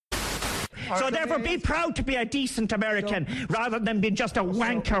So therefore be proud to be a decent American rather than being just a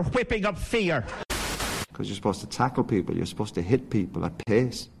wanker whipping up fear. Because you're supposed to tackle people, you're supposed to hit people at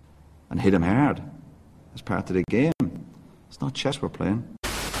pace and hit them hard. It's part of the game. It's not chess we're playing.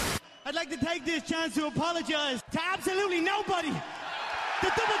 I'd like to take this chance to apologise to absolutely nobody.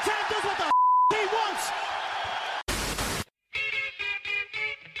 The double champ does what the he wants.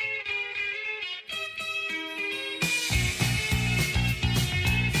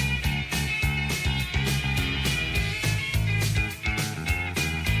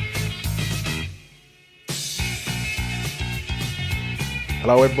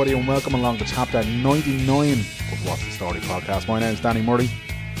 Hello everybody and welcome along to chapter 99 of What's the Story podcast. My name's Danny Murray.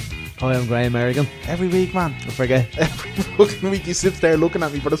 Hi, I'm Graham Merrigan. Every week, man. I forget. Every fucking week he sits there looking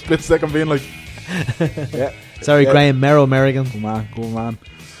at me for a split second being like... Sorry, yeah. Graham Merrigan. Good man.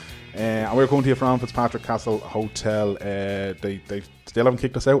 And we're coming to you from Fitzpatrick Castle Hotel. They still haven't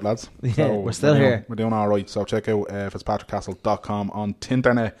kicked us out, lads. Yeah, so we're still here. We're doing alright. So check out fitzpatrickcastle.com on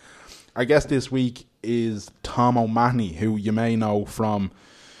Tinternet. Our guest this week is Tom O'Mahony, who you may know from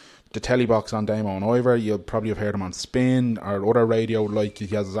the telly box on Damo and Ivor. You'll probably have heard him on Spin or other radio. Like, he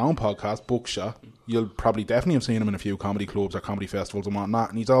has his own podcast, Bookshot. You'll probably definitely have seen him in a few comedy clubs or comedy festivals and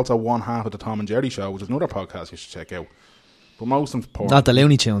whatnot. And he's also one half of the Tom and Jerry Show, which is another podcast you should check out. But most important, not the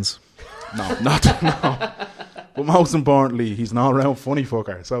Looney Tunes. No. But most importantly, he's an all-round funny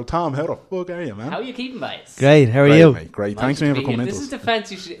fucker. So, Tom, how the fuck are you, man? How are you keeping, guys? Great. How are you? Mate, great. Thanks for coming in. This is the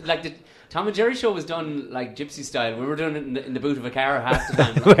fancy like the Tom and Jerry show was done like gypsy style. We were doing it in the boot of a car half the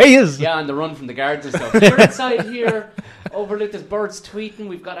time. Where is? Yeah, on the run from the guards and stuff. We're inside here, overlooked. There's birds tweeting.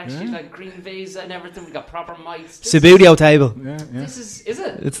 We've got actually like green vase and everything. We've got proper mics. Subudio table. Yeah. This is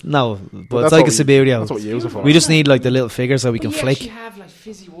it? It's no, but it's like a Subudio. That's what you use it for. We just need like the little figure so we can flick. We actually have like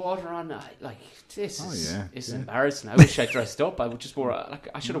fizzy water on. Like this is yeah. embarrassing. I wish I dressed up. I would just wore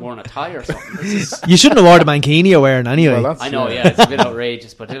I should have worn a tie or something. You shouldn't have worn the mankini you're wearing anyway. Well, I know, yeah, it's a bit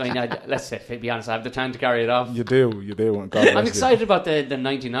outrageous, but let's be honest, I have the time to carry it off. You do. I'm excited about the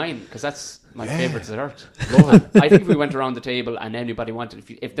 99 because that's my favourite dessert. I think if we went around the table and anybody wanted,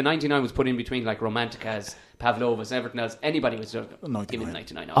 if the 99 was put in between like Romanticas, Pavlovas, and everything else, anybody would just give it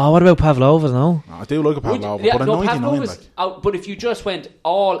 99. Oh, what about Pavlovas? No, I do like a Pavlova, but a 99 Pavlovas like. out. But if you just went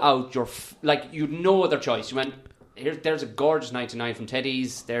all out, you'd no other choice. You went. There's a gorgeous 99 from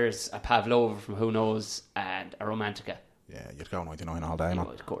Teddy's. There's a Pavlova from Who Knows, and a Romantica. Yeah, you'd go 99 all day, man.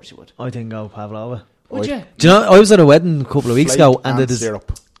 Of course you would. I didn't go Pavlova. Would you? Do you know? I was at a wedding a couple of weeks ago, and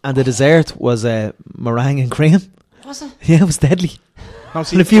the dessert was meringue and cream. Was it? Yeah, it was deadly. No,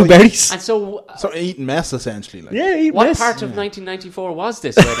 see, and a few berries. And so eating mess essentially. Like. Yeah, eating what mess. part of 1994 was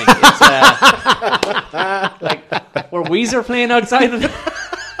this wedding? It's like were Weezer playing outside of it?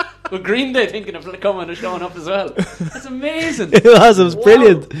 With Green Day thinking of coming and showing up as well. That's amazing. It was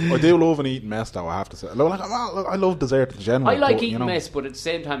brilliant. I do love an eating mess though, I have to say. I love dessert in general. I like eating mess, but at the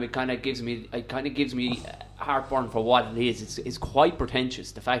same time it kind of gives me heartburn for what it is. It's quite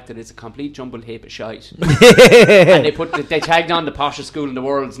pretentious, the fact that it's a complete jumbled heap of shite. And they tagged on the poshest school in the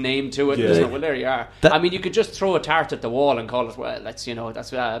world's name to it. Yeah. Well, there you are. I mean, you could just throw a tart at the wall and call it, well, that's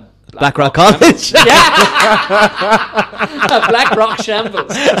Black Rock College. Black Rock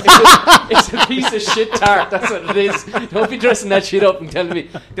Shambles. It's a piece of shit tart. That's what it is. Don't be dressing that shit up and telling me.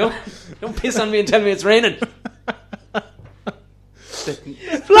 Don't piss on me and tell me it's raining.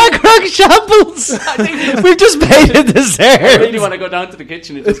 Black Rock Shambles. We've just made a dessert. I really want to go down to the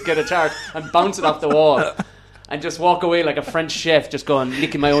kitchen and just get a tart and bounce it off the wall. And just walk away like a French chef, just going,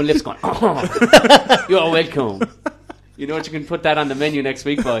 licking my own lips, going, oh, you're welcome. You know what, you can put that on the menu next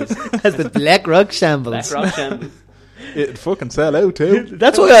week, boys. As the Black Rock Shambles. Black Rock Shambles. It'd fucking sell out too.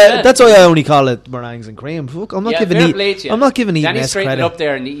 That's why I only call it meringues and cream. Fuck, I'm not giving eating Danny mess straightened credit. It up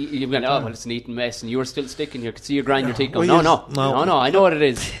there, and you went, oh well, it's an eating mess, and you were still sticking. You could see you grind your teeth. Going, no, I know what it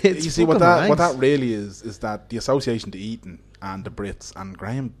is. You see what that really is that the association to eating and the Brits, and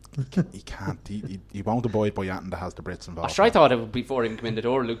Graham, he can't, he won't abide by anything that has the Brits involved. I thought it before him come in the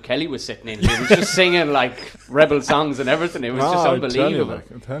door, Luke Kelly was sitting in. He was just singing like rebel songs and everything. It was just unbelievable.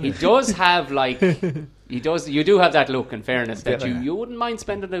 He does have like. You do have that look, in fairness, that you wouldn't mind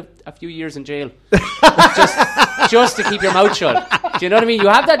spending a few years in jail just to keep your mouth shut. Do you know what I mean? You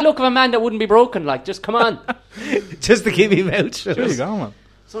have that look of a man that wouldn't be broken. Like, just come on, just to keep your mouth shut. There you go, man.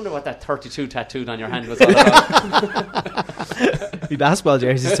 I wonder what that 32 tattooed on your hand was all about. The basketball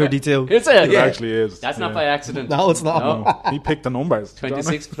jersey's 32. Is it? It actually is. That's not by accident. No, it's not. No. He picked the numbers.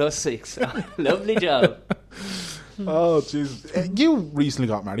 26 plus 6. Lovely job. Oh, jeez. You recently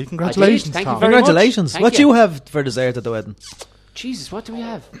got married. Congratulations, Thank Tom. you very Congratulations. much. What do you have for dessert at the wedding? Jesus, what do we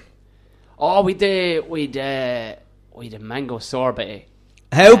have? Oh, we did a mango sorbet.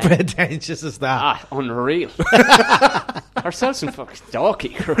 How pretentious is that? Unreal. Ourselves and fucking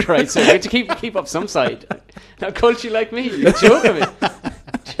Dalkey, for Christ's sake. We have to keep up some side. Now, culture like me, you're joking me.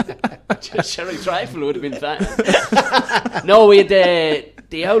 Sherry Trifle would have been fine. No, we had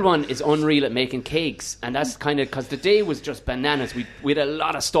the old one is unreal at making cakes, and that's kind of because the day was just bananas. We had a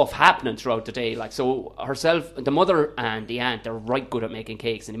lot of stuff happening throughout the day. Like, so herself, the mother and the aunt, they're right good at making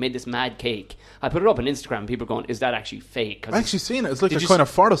cakes, and they made this mad cake. I put it up on Instagram, and people going, "Is that actually fake?" I've actually seen it. It's like a kind of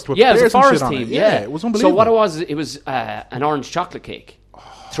forest with it was a forest theme. Yeah, it was unbelievable. So what it was an orange chocolate cake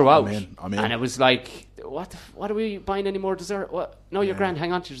throughout, I'm in. And it was like, what are we buying any more dessert? What? No, you're grand.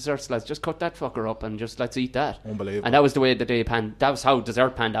 Hang on to your desserts, lads. Just cut that fucker up and just let's eat that. Unbelievable. And that was the way the day panned. That was how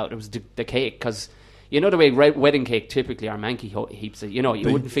dessert panned out. It was the cake, because you know the way wedding cake typically are manky heaps. You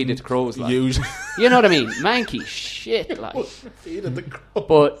wouldn't feed it to crows. Like. Usually, you know what I mean? Manky shit, like. Feed it to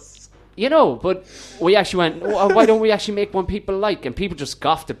crows. But we actually went, why don't we actually make one people like? And people just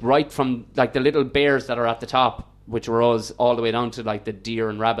scoffed it right from like the little bears that are at the top, which were us, all the way down to like the deer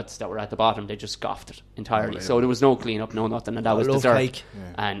and rabbits that were at the bottom. They just scoffed it entirely. So there was no clean up, no nothing, and that was dessert. Cake.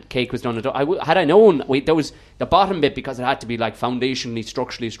 Yeah. And cake was done. Had I known, there was the bottom bit, because it had to be like foundationally,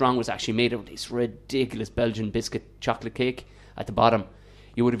 structurally strong, was actually made of this ridiculous Belgian biscuit chocolate cake at the bottom.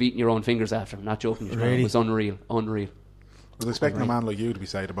 You would have eaten your own fingers after. I'm not joking. Really? It was unreal. I was expecting a man like you to be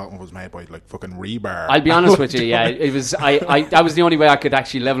saying the bottom was made by like fucking rebar. I'll be honest with you, yeah. It was that was the only way I could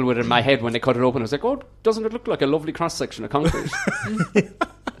actually level with it in my head when they cut it open. I was like, oh, doesn't it look like a lovely cross section of concrete?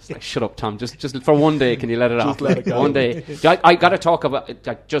 It's like, shut up, Tom. Just for one day, can you let it off? Let it go. One day. I got to talk about it,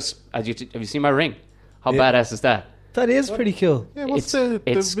 like, just have you seen my ring? How badass is that? That is pretty cool. Yeah, what's the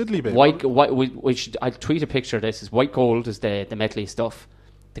middly bit? White. I'll tweet a picture of this. Is white gold is the metally stuff.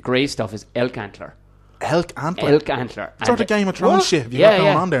 The grey stuff is elk antler. Elk antler. Sort of Game of Thrones shit. Have you got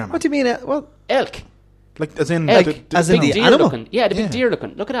going on there, man? What do you mean? What? Elk. Like as in the animal? Looking. Yeah, the big deer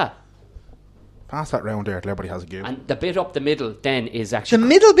looking. Look at that. Pass that round there. Everybody has a go. And the bit up the middle then is actually the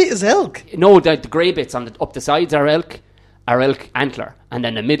middle bit is elk. No, the grey bits up the sides are elk antler, and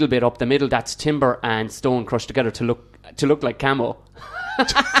then the middle bit up the middle, that's timber and stone crushed together to look like camo.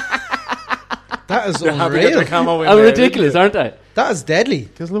 That is unreal. Ridiculous, aren't they? That is deadly.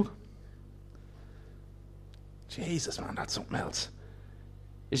 Just look. Jesus, man, that's something else.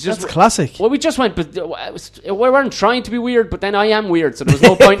 It's just that's classic. Well, we just went, but we weren't trying to be weird, but then I am weird, so there was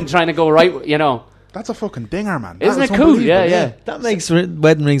no point in trying to go right, you know. That's a fucking dinger, man. Isn't it cool? Yeah. That makes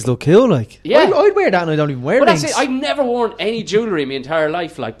wedding rings look cool, like. Yeah. I'd wear that and I don't even wear rings. That's it. I've never worn any jewellery in my entire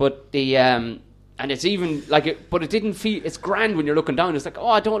life, like, but the, and it's even, like, but it didn't feel, it's grand when you're looking down. It's like, oh,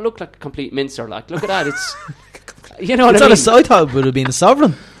 I don't look like a complete mincer, like, look at that, it's, you know what I mean? I thought it would have been a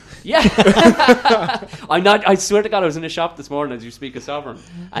sovereign. Yeah. I swear to God, I was in a shop this morning as you speak of sovereign,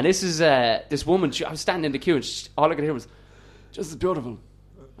 and this is this woman, I was standing in the queue and all I could hear was, just as beautiful.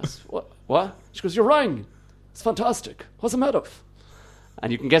 What? She goes, you're wrong. It's fantastic. What's it made of?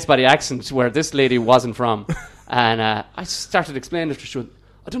 And you can guess by the accent where this lady wasn't from. And I started explaining to her. She went,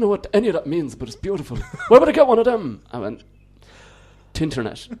 I don't know what any of that means, but it's beautiful. Where would I get one of them? I went,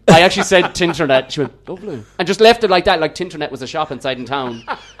 Tinternet. I actually said Tinternet. She went, lovely. And just left it like that, like Tinternet was a shop inside in town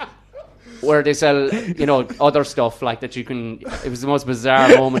where they sell, you know, other stuff like that you can. It was the most bizarre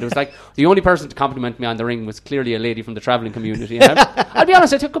moment. It was like the only person to compliment me on the ring was clearly a lady from the travelling community. And I'll be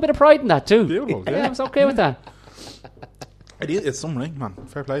honest, I took a bit of pride in that too. Beautiful, yeah. I was okay with that. It's some ring, man.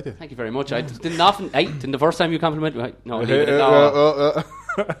 Fair play to you. Thank you very much. I didn't often. Didn't the first time you complimented me? No, leave it.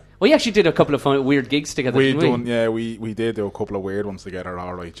 We actually did a couple of fun, weird gigs together. We did do a couple of weird ones together.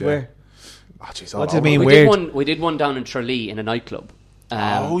 All right, yeah. Where? Oh, geez, what do you mean weird? We did one down in Tralee in a nightclub.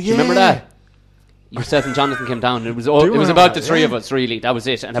 Do you remember that? Yourself and Jonathan came down. It was about the three of us, really. That was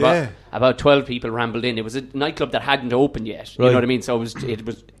it. And about 12 people rambled in. It was a nightclub that hadn't opened yet. Right. You know what I mean? So it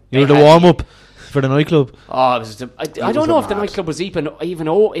was. You were the warm up for the nightclub. Oh, I don't know if the nightclub was even.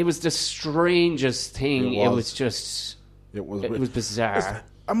 It was the strangest thing. It was bizarre.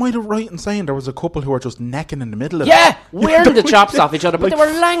 Am I right in saying there was a couple who were just necking in the middle of it? Yeah, wearing the chops off each other, but they were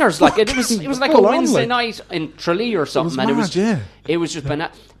langers. Like it was like a Wednesday night in Tralee or something, it was just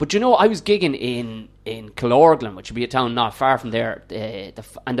banana. But you know, I was gigging in Killorglin, which would be a town not far from there,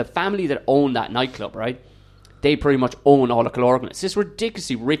 and the family that owned that nightclub, right? They pretty much own all of Killorglin. It's this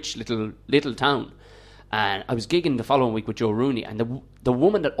ridiculously rich little town, and I was gigging the following week with Joe Rooney, and the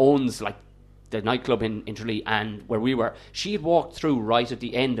woman that owns like the nightclub in Tralee and where we were, she had walked through right at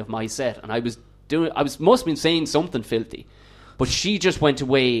the end of my set, and I must have been saying something filthy, but she just went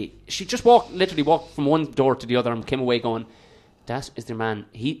away. She just literally walked from one door to the other and came away going, That is the man.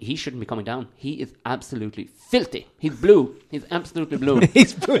 He shouldn't be coming down. He is absolutely filthy. He's blue. He's absolutely blue.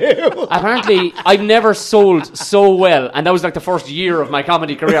 He's blue. Apparently, I've never sold so well, and that was like the first year of my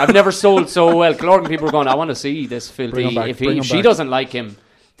comedy career. I've never sold so well. Kilorgan people were going, I want to see this filthy. If she doesn't like him,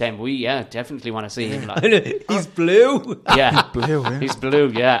 then we definitely want to see him. Like. He's blue. Yeah, he's blue.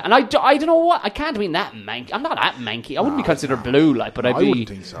 Yeah, and I don't know what, I can't be that manky. I'm not that manky. I wouldn't be considered blue, like, but I wouldn't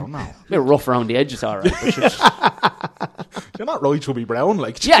think so. No, a bit rough around the edges, all right. You're not Roy Chubby Brown,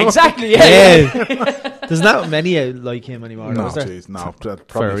 like. Yeah, exactly. Yeah. There's not many like him anymore. No, is there?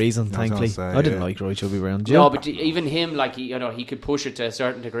 For a reason, thankfully. I didn't like Roy Chubby Brown. No, but even him, like, he could push it to a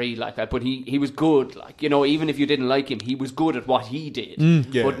certain degree, like that. But he was good, like, even if you didn't like him, he was good at what he did.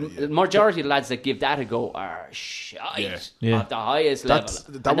 But the majority of lads that give that a go are shite at the highest level.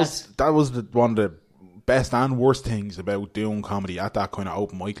 That was one of the best and worst things about doing comedy at that kind of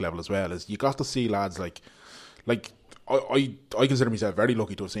open mic level as well. Is you got to see lads like I consider myself very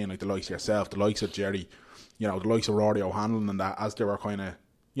lucky to have seen like the likes of yourself, the likes of Jerry, the likes of Rory O'Hanlon, and that as they were kind of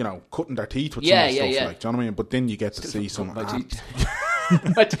cutting their teeth with some of the stuff. Like, do you know what I mean? But then you get to see some.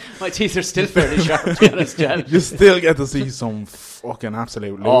 My teeth are still fairly sharp, to be honest, Jen. You still get to see some fucking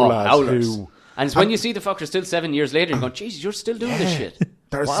absolute lads who. And it's when you see the fucker still 7 years later, and go, Jesus, you're still doing this shit.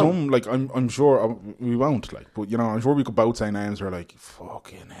 There's some, like, I'm sure we won't, like, but I'm sure we could both say names who are like,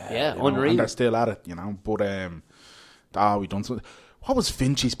 fucking hell. Yeah, unreal. And they're still at it, but we done something. What was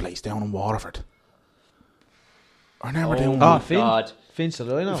Finch's place down in Waterford? I remember doing. God. Finch,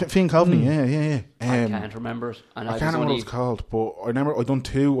 did I know? Finn Coveney, yeah. I can't remember it. And I can't remember what it was called, but I remember I done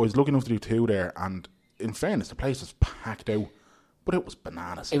 2. I was lucky enough to do 2 there, and in fairness, the place was packed out. But it was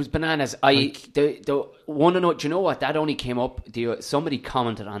bananas. It was bananas. The one to know. Do you know what? That only came up. Somebody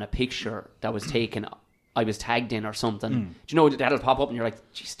commented on a picture that was taken. I was tagged in or something. Do you know that'll pop up and you're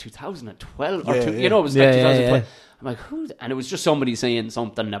like, "Geez, 2012 or two." It was like 2012. I'm like, who? And it was just somebody saying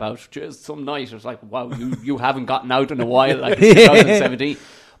something about just some night. It was like, wow, you haven't gotten out in a while, like 2017.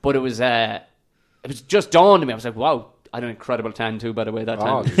 But it was just dawned on me. I was like, wow. I had an incredible tan too, by the way. That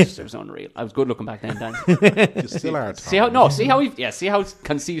time it was unreal. I was good looking back then, Dan. You still are. See how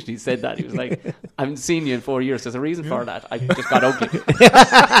conceitedly he said that. He was like, "I haven't seen you in 4 years." There's a reason for that. I just got ugly.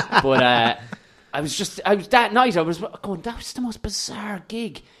 But I was that night. I was going. That was the most bizarre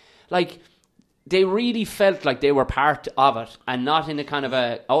gig. Like they really felt like they were part of it, and not in a kind of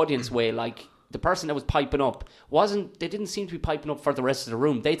a audience way. Like the person that was piping up they didn't seem to be piping up for the rest of the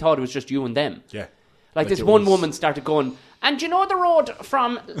room. They thought it was just you and them. Yeah. Like this one woman started going, and you know the road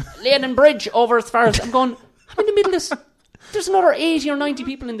from Leyden Bridge over as far as... I'm going, I'm in the middle of this. There's another 80 or 90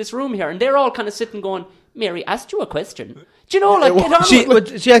 people in this room here, and they're all kind of sitting going, Mary asked you a question. Do you know, like...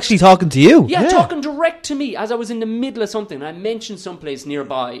 She actually talking to you? Yeah, talking direct to me as I was in the middle of something. And I mentioned someplace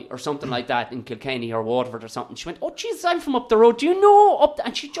nearby or something like that in Kilkenny or Waterford or something. She went, oh, Jesus, I'm from up the road. Do you know?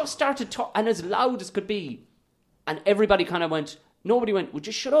 And she just started talking, and as loud as could be. And everybody kind of went... Nobody went, would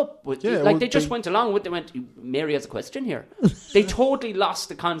you shut up? They just went along with it. They went, Mary has a question here. They totally lost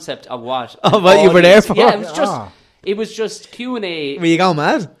the concept of what you were there for. Yeah, it was just Q&A. Were you going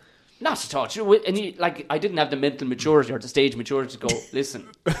mad? Not at all. And I didn't have the mental maturity or the stage maturity to go, listen,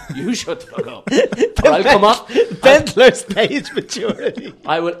 you shut the fuck up. Or I'll come up. Bentler stage maturity.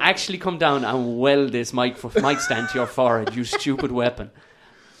 I will actually come down and weld this mic stand to your forehead, you stupid weapon.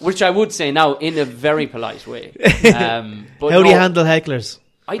 Which I would say now in a very polite way. But how do you handle hecklers?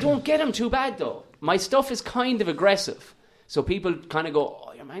 I don't get them too bad though. My stuff is kind of aggressive. So people kind of go,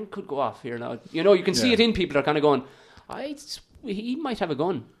 oh, your man could go off here now. You can see it in people are kind of going, he might have a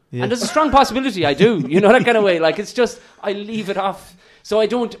gun. Yeah. And there's a strong possibility I do. That kind of way. Like it's just, I leave it off. So I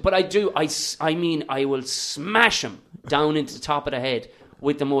don't, but I do. I mean, I will smash him down into the top of the head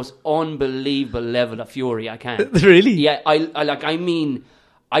with the most unbelievable level of fury I can. Really? Yeah,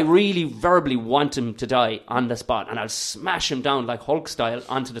 I really verbally want him to die on the spot, and I'll smash him down like Hulk style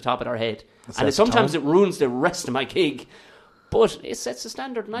onto the top of their head. And sometimes it ruins the rest of my gig, but it sets the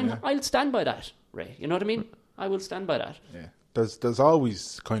standard, and I'll stand by that, Ray. You know what I mean? I will stand by that. Yeah. There's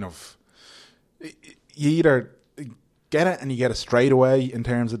always kind of... You either get it and you get it straight away in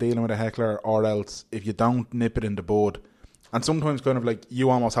terms of dealing with a heckler, or else if you don't nip it in the bud, and sometimes kind of like you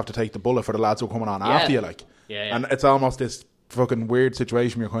almost have to take the bullet for the lads who are coming on after you, like. Yeah. And it's almost this fucking weird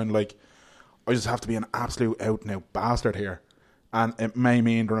situation where you're kind of like, I just have to be an absolute out and out bastard here, and it may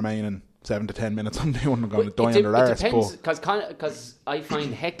mean the remaining 7 to 10 minutes I'm doing, I'm going to die on their arse. It depends, because I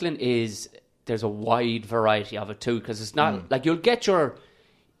find heckling there's a wide variety of it too, because it's not like you'll get your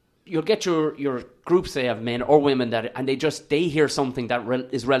groups, they have men or women and they hear something that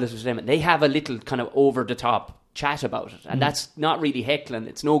is relative to them, and they have a little kind of over the top chat about it, and that's not really heckling.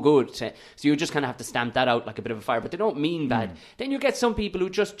 It's no good. So you just kind of have to stamp that out like a bit of a fire, but they don't mean bad. Then you get some people who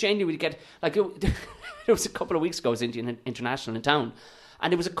just genuinely get, like, it was a couple of weeks ago, I was in International in town,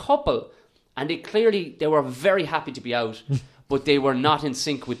 and it was a couple, and they were very happy to be out, but they were not in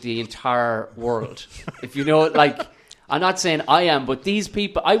sync with the entire world. If you know, like, I'm not saying I am, but these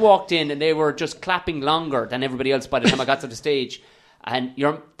people, I walked in and they were just clapping longer than everybody else by the time I got to the stage. And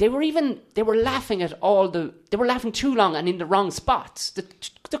they were laughing at they were laughing too long and in the wrong spots,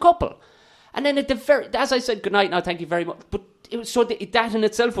 the couple. And then as I said, good night now, thank you very much. But it was that in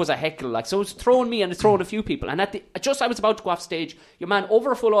itself was a heckle, like, so it was throwing me and it's throwing a few people. And I was about to go off stage, your man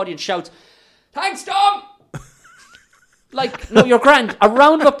over a full audience shouts, "Thanks, Tom!" Like, no, you're grand. A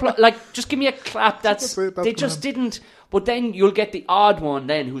round of applause, like, just give me a clap. They just didn't. But then you'll get the odd one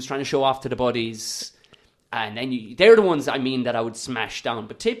then who's trying to show off to the buddies. And then they're the ones, I mean, that I would smash down.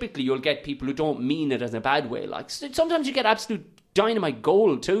 But typically you'll get people who don't mean it in a bad way. Like, sometimes you get absolute dynamite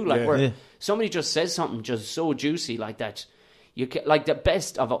gold too. Like, where somebody just says something just so juicy like that. You get, like, the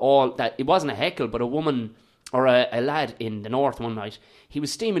best of it all, that it wasn't a heckle, but a woman or a lad in the north one night, he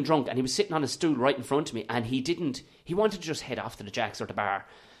was steaming drunk and he was sitting on a stool right in front of me, and he wanted to just head off to the Jacks or the bar.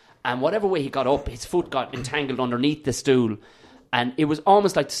 And whatever way he got up, his foot got entangled underneath the stool. And it was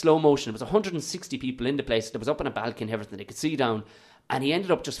almost like slow motion. It was 160 people in the place. There was up on a balcony and everything. They could see down. And he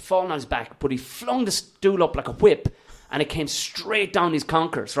ended up just falling on his back. But he flung the stool up like a whip. And it came straight down his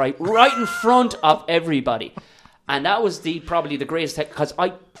conkers, right in front of everybody. And that was probably the greatest, because I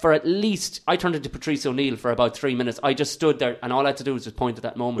turned into Patrice O'Neill for about 3 minutes. I just stood there, and all I had to do was just point at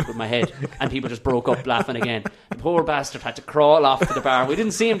that moment with my head, and people just broke up laughing again. The poor bastard had to crawl off to the bar. We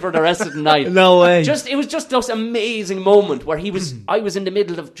didn't see him for the rest of the night. No way. It was just this amazing moment where I was in the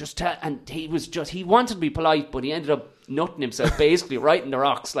middle of and he wanted to be polite, but he ended up nutting himself basically right in the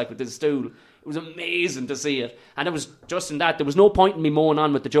rocks, like with his stool. It was amazing to see it. And it was just in that. There was no point in me mowing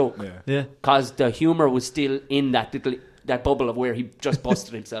on with the joke. Yeah. Because the humour was still in that bubble of where he just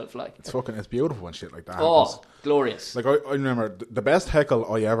busted himself. Like, it's beautiful and shit like that. Oh, glorious. Like, I remember the best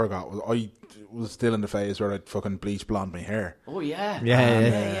heckle I ever got was I was still in the phase where I'd fucking bleach blonde my hair. Oh, yeah.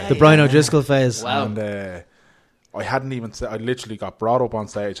 Yeah. The Brian O'Driscoll phase. Wow. And I hadn't even I literally got brought up on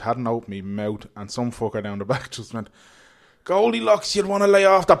stage, hadn't opened my mouth, and some fucker down the back just went, "Goldilocks, you'd want to lay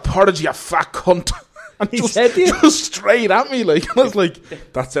off the porridge, you fat cunt." And he said just straight at me, like, and I was like,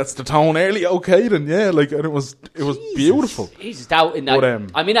 that sets the tone early, okay then, yeah, like, and it was beautiful. He's doubting that.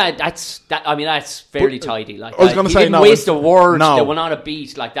 But, I mean, that's fairly tidy. Like, I was going to say, no, waste a word. No, they were not a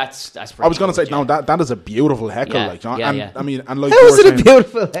beat. Like, that's. I was going to say, no, that is a beautiful heckle. Yeah, like, you know? Yeah. And I mean, and like, how is it a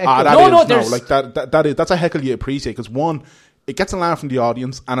beautiful heckle? Like that's a heckle you appreciate, because one, it gets a laugh from the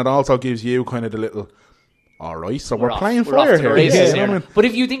audience, and it also gives you kind of the little, all right, so we're playing fair here. You know what I mean? But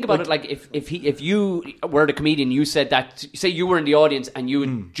if you think about it, like, if you were the comedian, you said that, say you were in the audience and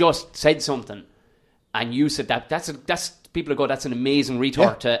you just said something, and you said that's people would go, that's an amazing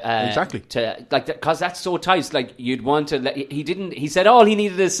retort exactly to like, because that's so tight. Like, you'd want to. He said all he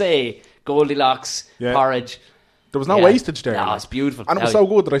needed to say, Goldilocks, porridge. There was no wastage there. No, it's beautiful. And it was so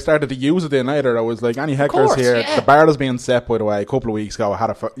good that I started to use it then later. I was like, any hecklers here? Yeah. The bar is being set, by the way, a couple of weeks ago. I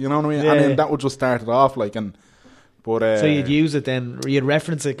had you know what I mean? Yeah. And then that would just start it off, like, and... But, so you'd use it then, you'd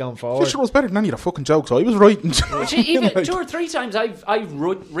reference it going forward. Sure, it was better than any of the fucking jokes. So I was writing jokes. Even like, 2 or 3 times I've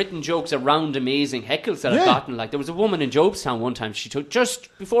written jokes around amazing heckles that I've gotten. Like, there was a woman in Jobestown one time, she took,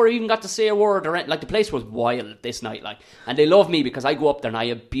 just before I even got to say a word, or like, the place was wild this night, like, and they love me because I go up there and I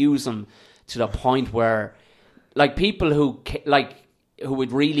abuse them to the point where, like, people who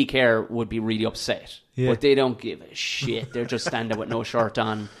would really care would be really upset. Yeah. But they don't give a shit. They're just standing with no shirt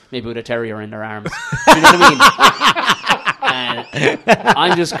on, maybe with a terrier in their arms. Do you know what I mean? And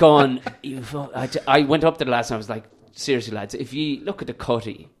I'm just going, I went up to the last and I was like, seriously, lads, if you look at the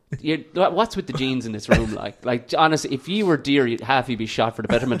cutty, what's with the jeans in this room? Like, honestly, if you were deer, half you'd be shot for the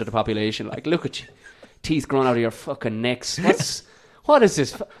betterment of the population. Like, look at you, teeth growing out of your fucking necks. What is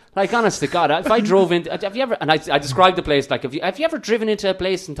this? Like, honest to God, if I drove into... Have you ever... And I described the place like... Have you ever driven into a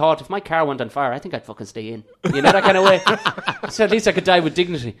place and thought, if my car went on fire, I think I'd fucking stay in? You know, that kind of way? So at least I could die with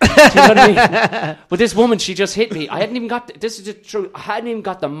dignity. Do you know what I mean? But this woman, she just hit me. I hadn't even got... This is the truth. I hadn't even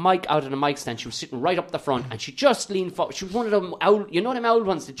got the mic out of the mic stand. She was sitting right up the front, and she just leaned forward. She was one of them old... You know them old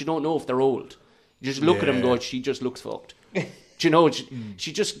ones that you don't know if they're old? You just look at them and go, she just looks fucked. Do you know?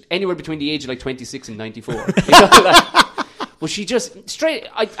 She just... Anywhere between the age of like 26 and 94. You know, like... Well, she just straight.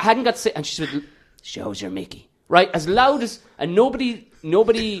 I hadn't got to say, and she said, "Shows your Mickey." Right, as loud as, and nobody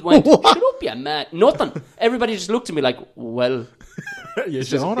went, "Shut up, you man!" Nothing. Everybody just looked at me like, "Well,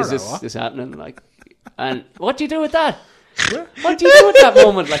 is this happening?" Like, and what do you do with that? What do you do at that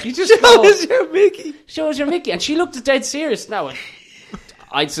moment? Like, you just shows your Mickey. Shows your Mickey. And she looked dead serious. Now,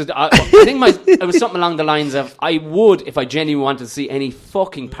 I think it was something along the lines of, I would, if I genuinely wanted to see any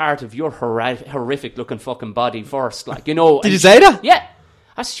fucking part of your horrific looking fucking body first. Like, you know. Did you say that? Yeah.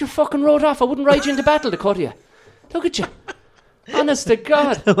 I said, you're fucking rode off. I wouldn't ride you into battle to cut you. Look at you. Honest to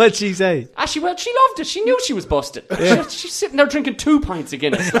God. What'd she say? She loved it. She knew she was busted. Yeah. She's sitting there drinking 2 pints of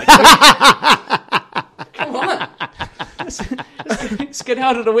Guinness. Like, come on. Let's get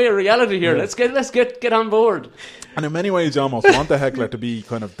out of the way of reality here. Let's get on board. And in many ways, you almost want the heckler to be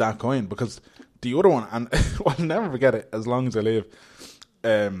kind of that kind, because the other one, and I'll never forget it as long as I live,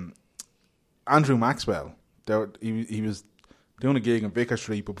 Andrew Maxwell, he was doing a gig in Vicar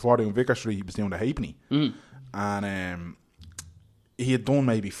Street, but before doing Vicar Street, he was doing the Halfpenny. And he had done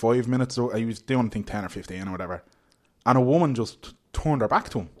maybe 5 minutes, so he was doing, I think, 10 or 15 or whatever. And a woman just turned her back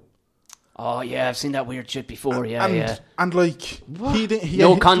to him. Oh, yeah, I've seen that weird shit before, And like, he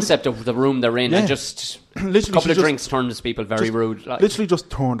no concept of the room they're in, and just a couple of drinks turns people very rude. Like. Literally just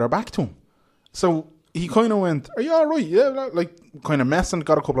turned her back to him. So he kind of went, are you alright? Yeah, like, kind of messing,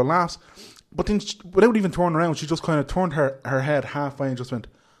 got a couple of laughs. But then, without even turning around, she just kind of turned her head halfway and just went,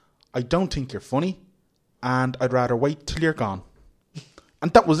 I don't think you're funny, and I'd rather wait till you're gone.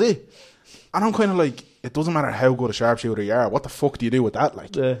 And that was it. And I'm kind of like, it doesn't matter how good a sharpshooter you are, what the fuck do you do with that?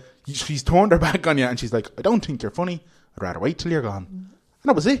 Like, she's turned her back on you and she's like, I don't think you're funny, I'd rather wait till you're gone. And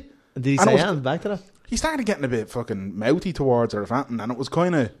that was it. Did he say anything back to that? He started getting a bit fucking mouthy towards her, and it was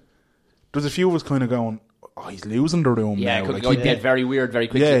kind of, there was a few of us kind of going, oh, he's losing the room now. It could get very weird very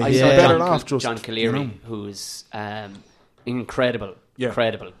quickly. I saw John Calleary, who's incredible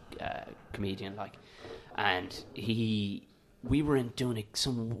comedian, like, and we were doing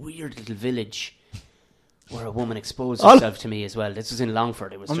some weird little village where a woman exposed herself to me as well. This was in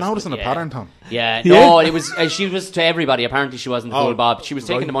Longford. It was. I'm noticing a pattern, Tom. Yeah, no, it was. She was to everybody. Apparently, she wasn't the full bob. She was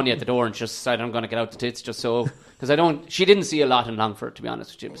taking the money at the door and just decided, I'm going to get out the tits just so, because I don't. She didn't see a lot in Longford, to be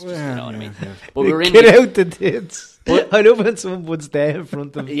honest with you. It was just, you know what I mean. Yeah. But we were in. Get out the tits. I know when someone would stay in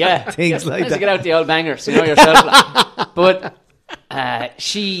front of things like that. Get out the old bangers, you know yourself. Like. But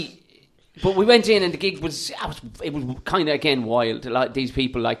But we went in and the gig was kind of, again, wild. Like, these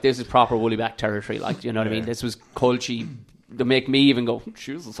people, like, this is proper Woollyback territory, like, you know what I mean? This was culty to make me even go,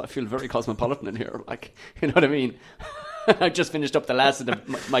 Jesus, I feel very cosmopolitan in here, like, you know what I mean? I just finished up the last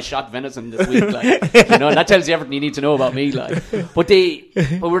of my shot venison this week, like, you know, and that tells you everything you need to know about me, like. But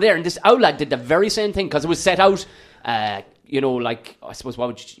we're there, and this outlet did the very same thing, because it was set out, you know, like, I suppose,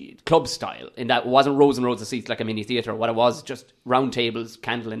 club style, in that it wasn't rows and rows of seats like a mini theatre. What it was, just round tables,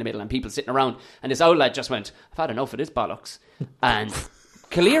 candle in the middle, and people sitting around. And this outlet just went, I've had enough of this bollocks. And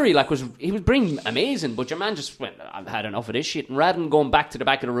Calleary, like, was bringing amazing, but your man just went, I've had enough of this shit. And rather than going back to the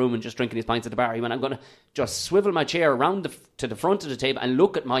back of the room and just drinking his pints at the bar, he went, I'm going to just swivel my chair around to the front of the table and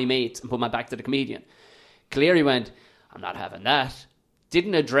look at my mates and put my back to the comedian. Calleary went, I'm not having that.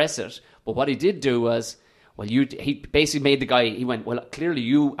 Didn't address it, but what he did do was, well, he basically made the guy, he went, well, clearly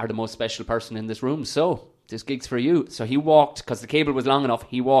you are the most special person in this room, so this gig's for you. So he walked, because the cable was long enough,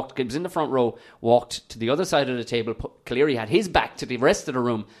 he was in the front row, walked to the other side of the table. Calleary had his back to the rest of the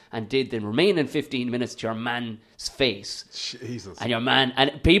room and did the remaining 15 minutes to your man's face. Jesus. And your man,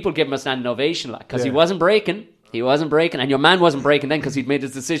 and people give him a standing ovation, like, because he wasn't breaking. He wasn't breaking, and your man wasn't breaking then because he'd made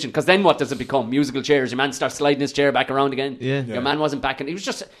his decision. Because then what does it become? Musical chairs. Your man starts sliding his chair back around again. Your man wasn't backing. It was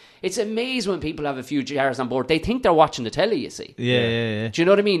just, it's amazing when people have a few chairs on board. They think they're watching the telly, you see. Yeah. Do you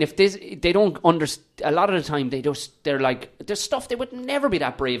know what I mean? If they don't understand, a lot of the time they're like, there's stuff they would never be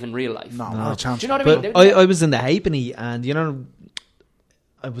that brave in real life. No, not a chance. Do you know what I mean? I was in the Halfpenny, and you know,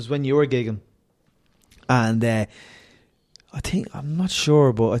 I was when you were gigging, and I think, I'm not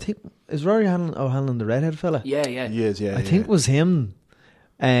sure, but I think, is Rory O'Hanlon the redhead fella? Yeah. He is, yeah. I think it was him.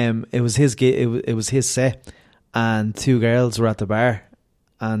 It was his it was his set, and two girls were at the bar,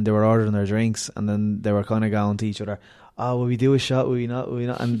 and they were ordering their drinks, and then they were kind of going to each other, oh, will we do a shot, will we not,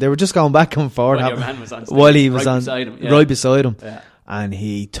 and they were just going back and forth while your man was on stage, while he was right beside him, yeah. And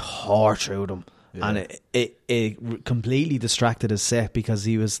he tore through them. Yeah. And it completely distracted his set, because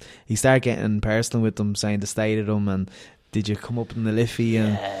he started getting personal with them, saying the state of them, and did you come up in the liffey?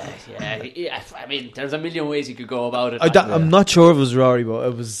 And yeah. I mean, there's a million ways you could go about it. I'm not sure if it was Rory, but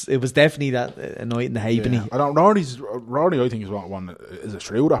it was definitely that night in the Halfpenny. Yeah. Rory, I think, is a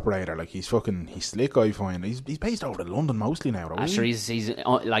shrewd operator. Like, he's slick, I find. He's based over in London mostly now. Sure, he's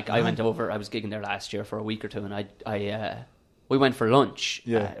like, I went over. I was gigging there last year for a week or two, and we went for lunch.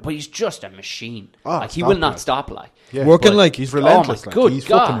 Yeah. But he's just a machine. Like, he will not stop. Like, working like he's relentless. Oh my good he's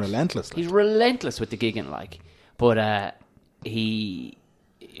God. fucking relentless. Like. He's relentless with the gigging. Like, but he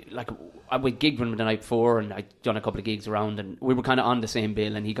like we gigged with him the night before, and I'd done a couple of gigs around, and we were kind of on the same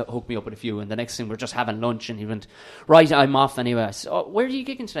bill, and he hooked me up with a few, and the next thing we're just having lunch, and he went, right, I'm off anyway. I said, oh, where are you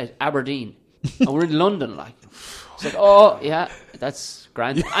gigging tonight? Aberdeen. And we're in London, like. He's like, oh, yeah, that's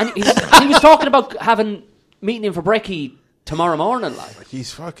grand. And he was talking about meeting him for brekkie tomorrow morning, like.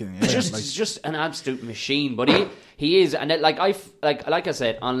 He's fucking, he's just an absolute machine, but he is, and like I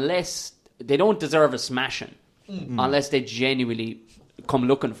said, unless they don't deserve a smashing, unless they genuinely come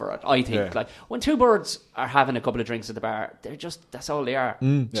looking for it. I think like when two birds are having a couple of drinks at the bar, that's all they are. Do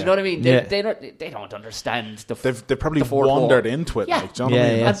you know what I mean? They don't understand they've probably wandered into it. Yeah. Like, do you know what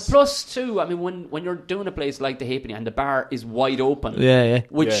I mean? And plus too, I mean, when you're doing a place like the Halfpenny and the bar is wide open,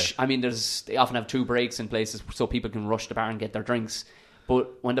 which I mean, they often have 2 breaks in places so people can rush the bar and get their drinks.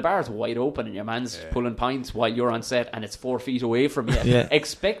 But when the bar is wide open and your man's pulling pints while you're on set and it's 4 feet away from you,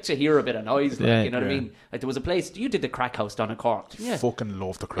 expect to hear a bit of noise. Like, you know what I mean? Like there was a place, you did the Crack House down in Cork. Fucking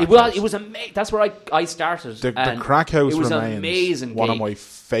love the Crack House. It was amazing. That's where I started. The Crack House remains amazing one of my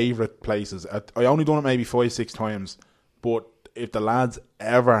favourite places. I only done it maybe 5-6 times, but if the lads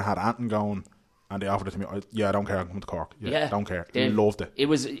ever had anything going and they offered it to me, I don't care, I'm coming to Cork. Don't care. Loved it. It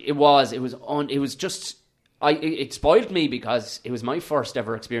was just... It spoiled me because it was my first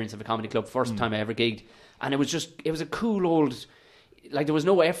ever experience of a comedy club, first time I ever gigged, and it was a cool old, like there was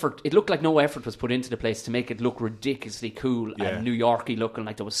no effort. It looked like no effort was put into the place to make it look ridiculously cool and New Yorky looking.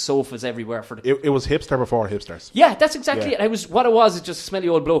 Like there was sofas everywhere for the. It was hipster before hipsters. Yeah, that's exactly it. It was just a smelly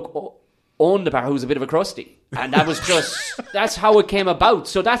old bloke owned the bar who was a bit of a crusty, and that was just that's how it came about.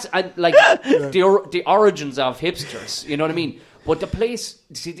 So that's like the origins of hipsters. You know what I mean? But the place,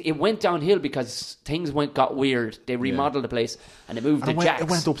 it went downhill because things got weird. They remodeled the place and they moved the jacks. It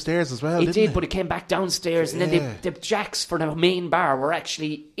went upstairs as well, It did, but it came back downstairs. And then the jacks for the main bar were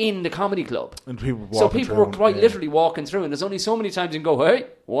actually in the comedy club. And people were quite literally walking through. And there's only so many times you can go, hey,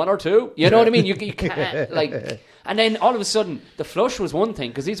 1 or 2. You know what I mean? You can't, like... And then all of a sudden, the flush was one thing,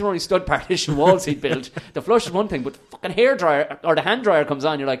 because these were only stud partition walls he'd built. The flush was one thing, but the fucking hairdryer, or the hand dryer comes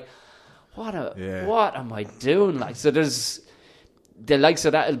on, you're like, what am I doing? Like, so there's... The likes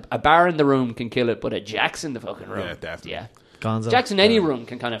of that, a bar in the room can kill it, but a Jack's in the fucking room. Yeah, definitely. Yeah. Gonzo. Jack's in any room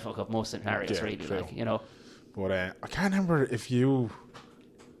can kind of fuck up most scenarios, really. True. Like, you know. But I can't remember if you...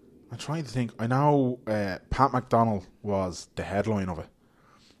 I'm trying to think. I know Pat McDonnell was the headline of it.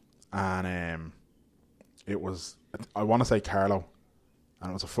 And it was, I want to say Carlo. And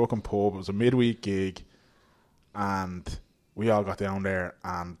it was a fucking pub. It was a midweek gig. And we all got down there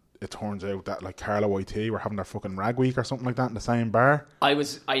and... It turns out that like Carlo IT were having their fucking rag week or something like that in the same bar. I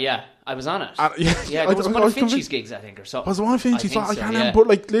was on it. There was one of Finchie's gigs, I think, or something. Was it one of Finchie's? I can't remember. But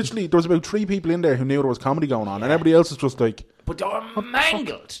like literally, there was about 3 people in there who knew there was comedy going on, and everybody else was just like. But they were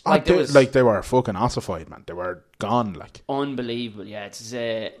mangled. They were fucking ossified, man. They were gone, like. Unbelievable. Yeah, it's.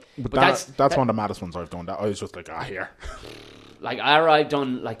 But that's one of the maddest ones I've done. That I was just like, here. Like I arrived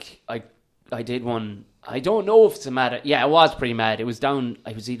on I did one. I don't know if it's a mad... Yeah, it was pretty mad. It was down...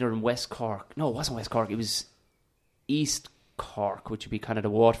 I was either in West Cork. No, it wasn't West Cork. It was East Cork, which would be kind of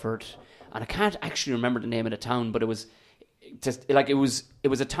the Waterford. And I can't actually remember the name of the town, but it was just... Like, it was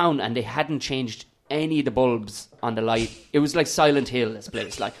a town and they hadn't changed any of the bulbs on the light. It was like Silent Hill, this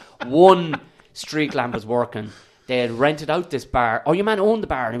place. Like, one street lamp was working. They had rented out this bar. Oh, your man owned the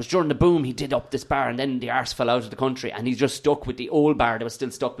bar, and it was during the boom he did up this bar, and then the arse fell out of the country, and he just stuck with the old bar that was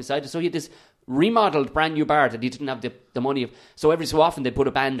still stuck beside it. So he had this remodeled brand new bar that he didn't have the money of. So every so often they'd put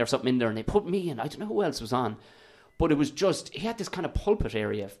a band or something in there, and they put me in. I don't know who else was on, but it was just, he had this kind of pulpit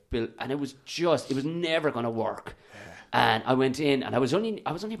area built, and it was never going to work. And I went in, and I was only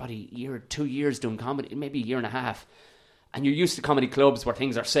about a year, 2 years doing comedy, maybe a year and a half. And you're used to comedy clubs where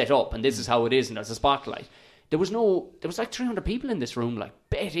things are set up, and this is how it is, and there's a spotlight. There was like 300 people in this room, like,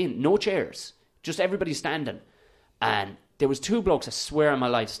 bet in, no chairs, just everybody standing. And there was 2 blokes, I swear on my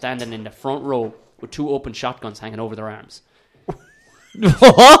life, standing in the front row with 2 open shotguns hanging over their arms.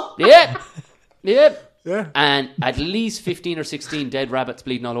 What? Yeah. And at least 15 or 16 dead rabbits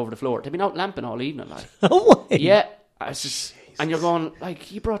bleeding all over the floor. They've been out lamping all evening, like. Oh, yeah. I was just... And you're going,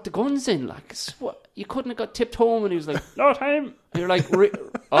 like, you brought the guns in, like, what? You couldn't have got tipped home. And he was like, no time. And you're like,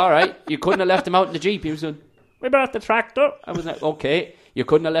 all right, you couldn't have left him out in the Jeep. He was like, we brought the tractor. I was like, okay. You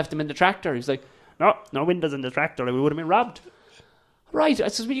couldn't have left him in the tractor. He was like, no windows in the tractor, we would have been robbed. Right. I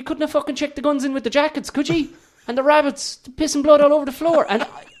said, well, you couldn't have fucking checked the guns in with the jackets, could you? And the rabbits, the piss and blood all over the floor. And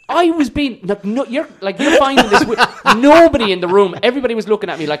I was being, you're finding this weird. Nobody in the room, everybody was looking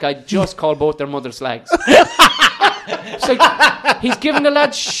at me like I just called both their mothers slags. It's like, he's giving the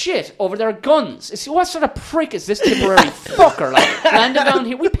lads shit over their guns. It's, what sort of prick is this Tipperary fucker? Like, landed down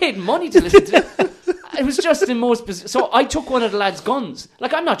here. We paid money to listen to this. it was just the most bizarre. So I took one of the lads' guns.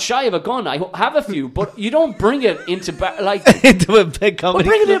 Like, I'm not shy of a gun. I have a few, but you don't bring it into into a big comedy.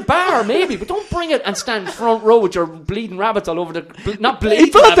 Well, bring it in a bar, maybe, but don't bring it and stand front row with your bleeding rabbits all over the... Not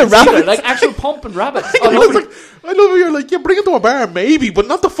bleeding rabbits, either, like actual pumping rabbits. I love how you're like, yeah, bring it to a bar, maybe, but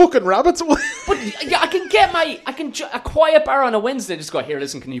not the fucking rabbits. But yeah, I can get a quiet bar on a Wednesday. Just go, here,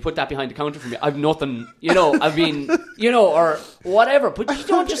 listen, can you put that behind the counter for me? I've nothing, or whatever. But you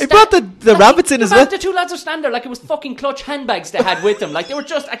don't just... He brought the rabbits in as well. The two lads are standing there like it was fucking clutch handbags they had with them. Like, they were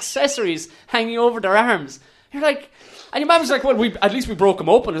just accessories hanging over their arms. You're like... And your man was like, well, at least we broke them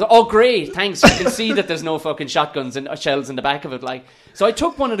open. I was like, oh, great, thanks. I can see that there's no fucking shotguns and shells in the back of it. Like, so I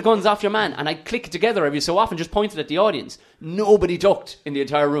took one of the guns off your man and I click it together every so often, just pointed at the audience. Nobody ducked in the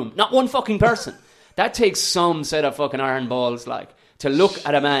entire room. Not one fucking person. That takes some set of fucking iron balls, like, to look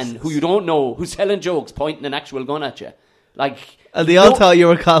at a man who you don't know, who's telling jokes, pointing an actual gun at you. Like... And they all thought you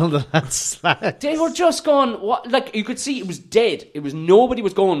were calling the lads slag. They were just going, what? Like, you could see it was dead. It was, nobody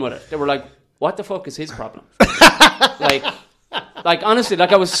was going with it. They were like, what the fuck is his problem? like honestly,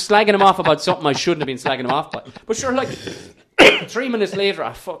 like I was slagging him off about something I shouldn't have been slagging him off by. But sure, like 3 minutes later,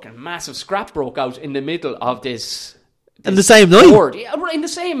 a fucking massive scrap broke out in the middle of this in the same night? Board. Yeah, we're in the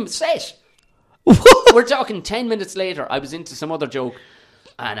same set. We're talking 10 minutes later, I was into some other joke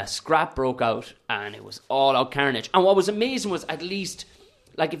and a scrap broke out and it was all out carnage. And what was amazing was, at least,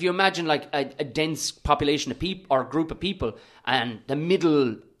 like, if you imagine like a dense population of people or a group of people, and the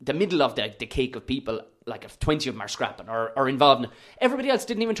middle of the cake of people, like if 20 of them are scrapping or involved in it, everybody else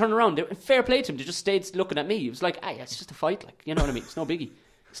didn't even turn around. Fair play to them, they just stayed looking at me. It was like, it's just a fight, like, you know what I mean? It's no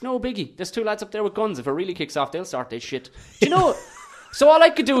biggie. There's two lads up there with guns. If it really kicks off, they'll start this shit. Do you know? So all I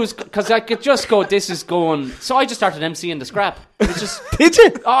could do is, because I could just go, this is going. So I just started emceeing the scrap. It was just... Did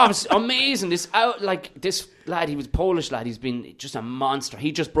you? Oh, it was amazing. This lad, he was a Polish lad. He's been just a monster.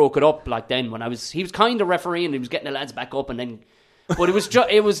 He just broke it up like then when he was kind of refereeing. He was getting the lads back up and then... But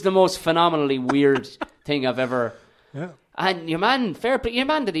it was the most phenomenally weird thing I've ever... Yeah. And your man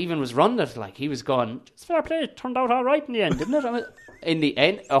that even was running it, like, he was going, it's fair play, it turned out all right in the end, didn't it? I mean, in the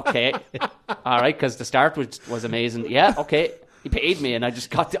end, okay. All right, because the start was amazing. Yeah, okay. He paid me and I just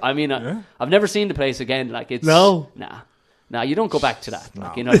got to, I've never seen the place again. Like, it's... No. Nah, you don't go back to that.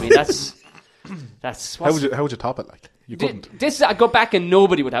 Like, you know what I mean? That's how would you top it, like? You couldn't. I'd go back and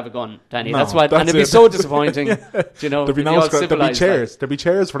nobody would have a gun, Danny. No, and it'd be so disappointing. Yeah. You know, there'd be chairs. There'd be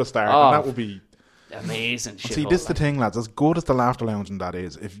chairs for the start, and that would be amazing. See, this is the thing, lads. As good as the Laughter Lounge and that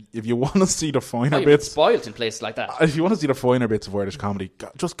is, if you want to see the finer bits, spoiled in places like that. If you want to see the finer bits of Irish comedy,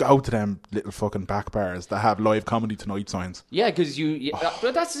 just go to them little fucking back bars that have live comedy tonight signs. Yeah, because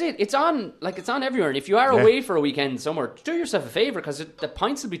but that's it. It's on everywhere. And if you are away for a weekend somewhere, do yourself a favour, because the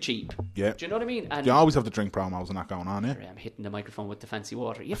pints will be cheap. Yeah, do you know what I mean? And you always have the drink promos and that going on. Yeah, I'm hitting the microphone with the fancy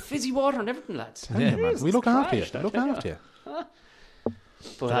water. You have fizzy water and everything, lads. Yeah, man. We look after you. We look after you.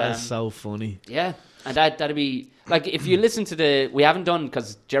 But that is so funny. Yeah, and that'd be like, if you listen to we haven't done,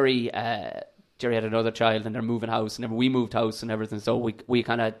 because Jerry had another child and they're moving house, and we moved house and everything. So we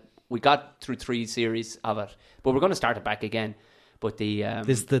got through 3 series of it, but we're going to start it back again. But this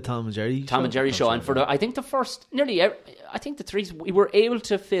is the Tom and Jerry show, and for I think the first I think the 3, we were able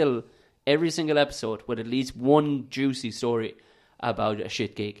to fill every single episode with at least one juicy story about a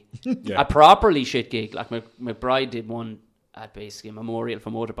shit gig, a properly shit gig. Like McBride did one at basically a memorial for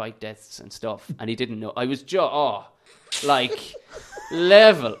motorbike deaths and stuff, and he didn't know. I was just like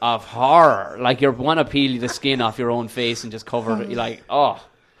level of horror. Like, you want to peel the skin off your own face and just cover it. Like,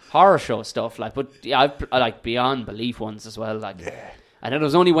 horror show stuff. Like, but yeah, I like beyond belief ones as well. Like, and it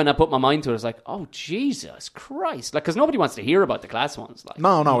was only when I put my mind to it, I was like, oh Jesus Christ! Like, because nobody wants to hear about the class ones. Like,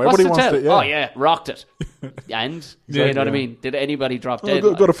 no, everybody wants to. Yeah. Oh yeah, rocked it. And so, you know what I mean? Did anybody drop dead?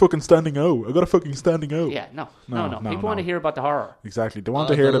 I got a fucking standing O. I got a fucking standing O. Yeah, no. People want to hear about the horror. Exactly. They want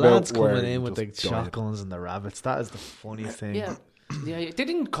to hear about lads coming in with the shotguns and the rabbits. That is the funniest thing. Yeah. Yeah, they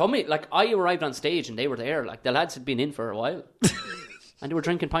didn't come in. Like, I arrived on stage and they were there. Like, the lads had been in for a while. And they were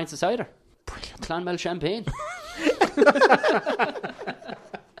drinking pints of cider. Brilliant. Clonmel champagne.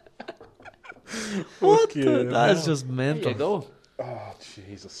 That is just mental. There you go. Oh,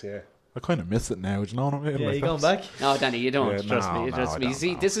 Jesus, yeah. I kind of miss it now, do you know what I mean? Yeah, like, you going back? No, Danny, you don't. Trust me. You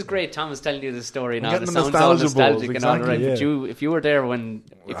see, this is great. Tom is telling you the story now. It sounds all nostalgic balls, and all right. yeah. But if you were there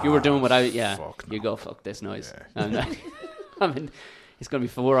if you were doing what you go, fuck this noise. Yeah. I mean, it's going to be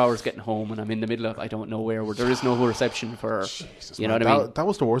 4 hours getting home, and I'm in the middle of I don't know where there is no reception for. Jesus, you know man, what I mean? That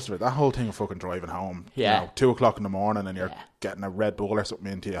was the worst of it. That whole thing of fucking driving home. Yeah. 2 o'clock in the morning, and you're getting a Red Bull or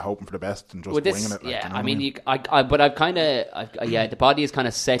something into you, hoping for the best and just winging it. Like, yeah, you know I mean, but I've kind of, the body is kind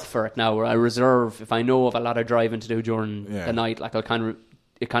of set for it now. Where I reserve, if I know of a lot of driving to do during the night, like I'll kind of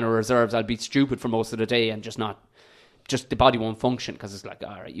it kind of reserves. I'll be stupid for most of the day and just the body won't function because it's like,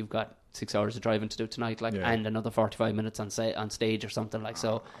 all right, you've got 6 hours of driving to do tonight, like, and another 45 minutes on stage or something, like,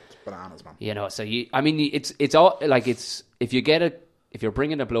 so. It's bananas, man. You know, so it's all like, if you're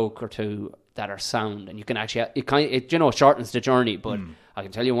bringing a bloke or two that are sound, and you can actually, it shortens the journey. But I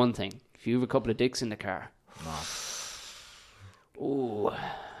can tell you one thing: if you have a couple of dicks in the car,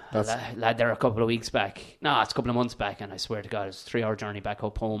 lad, they're a couple of weeks back. No, it's a couple of months back, and I swear to God, it's a 3-hour journey back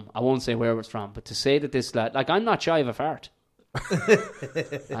up home. I won't say where it was from, but to say that this lad, like, I'm not shy of a fart.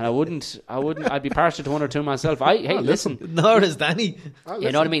 And I'd be partial to one or two myself. Listen. Nor is Danny.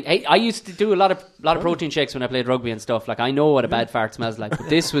 You know what I mean? I used to do a lot of protein shakes when I played rugby and stuff. Like, I know what a bad fart smells like, but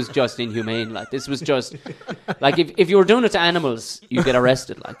this was just inhumane. Like, this was just like, if you were doing it to animals, you'd get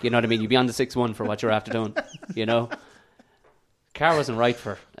arrested. Like, you know what I mean? You'd be on the 6-1 for what you're after doing. You know, car wasn't right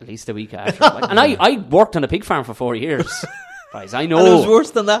for at least a week after. Like, and I worked on a pig farm for 4 years. Guys, I know. And it was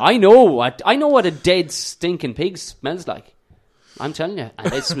worse than that. I know what a dead stinking pig smells like. I'm telling you,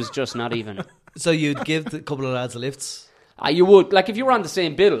 and this was just not even. So you'd give a couple of lads a lifts? You would, like, if you were on the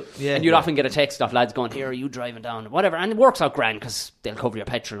same bill, and you'd often get a text off lads going, "Here, are you driving down?" Whatever, and it works out grand because they'll cover your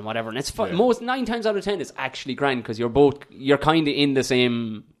petrol and whatever. And it's most 9 times out of 10, it's actually grand because you're kind of in the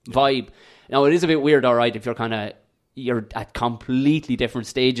same vibe. Now, it is a bit weird, all right, if you're at completely different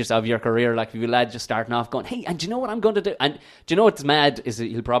stages of your career. Like, if you lad just starting off going, "Hey, and do you know what I'm going to do?" And do you know what's mad is that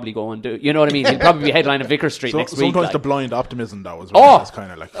he'll probably go and do, you know what I mean? He'll probably be headlining Vicar Street next week. Sometimes like. the blind optimism, though, is well. It's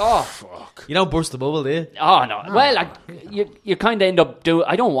kind of like, fuck. You don't burst the bubble, do you? Oh, no. Well, you kind of end up doing,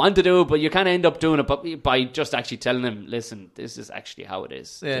 I don't want to do it, but you kind of end up doing it by just actually telling him, "Listen, this is actually how it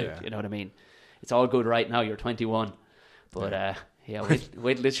is." Yeah. You know what I mean? It's all good right now, you're 21. But, wait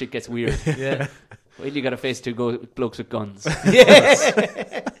till this shit gets weird. Yeah. Wait till you got to face 2 blokes with guns.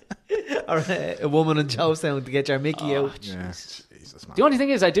 Yeah. Or a woman in Jonestown to get your Mickey out. Yeah. Jesus, man. The only thing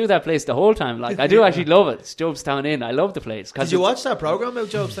is, I do that place the whole time. Like, I do actually love it. It's Jobestown Inn. I love the place. Did you watch that programme about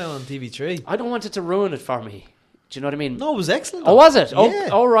Jobestown on TV3? I don't want it to ruin it for me. Do you know what I mean? No, it was excellent. Oh, was it? Yeah. Oh,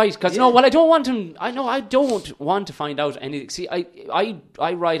 all right. Because I don't want to. I don't want to find out anything. See,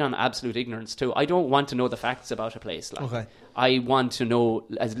 I ride on absolute ignorance too. I don't want to know the facts about a place. Like, okay. I want to know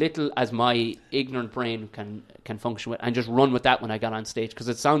as little as my ignorant brain can function with, and just run with that when I get on stage, because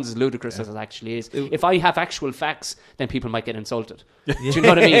it sounds as ludicrous as it actually is. If I have actual facts, then people might get insulted. Do you know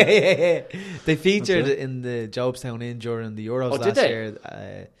what I mean? They featured in the Jobestown Inn during the Euros last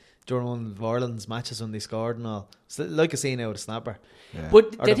year. During one of Ireland's matches when they scored and all. It's like a scene out of Snapper. Yeah.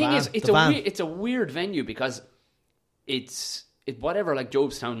 But the thing is, it's a weird venue because it's whatever, like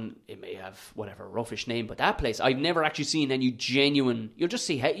Jobestown, it may have whatever roughish name, but that place, I've never actually seen any genuine. You'll just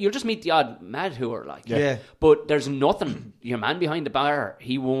meet the odd mad hooer, like. Yeah. But there's nothing. Your man behind the bar,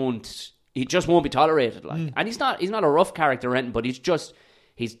 he just won't be tolerated, like. And he's not a rough character or anything, but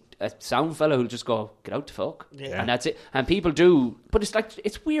he's a sound fellow who'll just go, "Get out the fuck," and that's it. And people do, but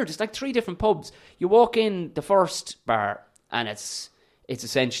it's weird. It's like 3 different pubs. You walk in the first bar, and it's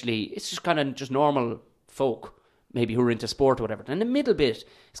essentially, it's just kind of just normal folk, maybe who are into sport or whatever. And the middle bit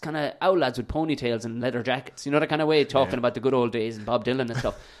is kind of old lads with ponytails and leather jackets, you know, that kind of way, talking about the good old days and Bob Dylan and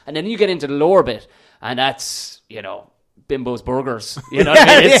stuff. And then you get into the lower bit, and that's, you know, Bimbo's Burgers. You know what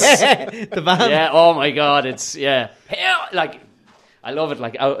I mean? It's, the van. Yeah. Oh my God. It's like. I love it,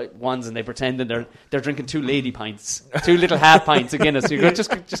 like ones, and they pretend that they're drinking 2 lady pints, 2 little half pints of Guinness. So you go,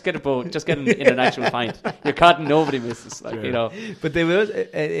 just get a boat, just get an international pint. You're caught and nobody misses, like, you know. But they will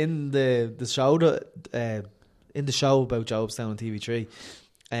in the show in the show about Jobestown on TV3.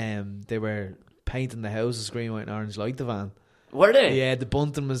 They were painting the houses green, white, and orange like the van. Were they? Yeah, the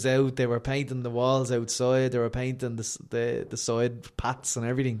bunting was out. They were painting the walls outside. They were painting the side pats and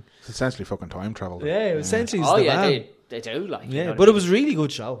everything. It's essentially fucking time travel. Yeah, essentially. It's the van. They do, like. Yeah, you know but it was a really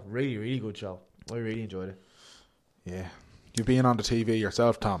good show. Really, really good show. I really enjoyed it. Yeah. You've been on the TV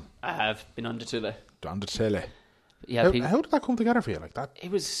yourself, Tom? I have been on the telly. On the telly. Yeah. How did that come together for you like that?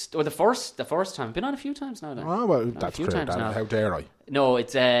 It was the first time. I've been on a few times now. Then. Oh well, that's great. How dare I? No,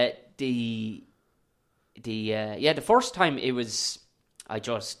 it's the first time it was. I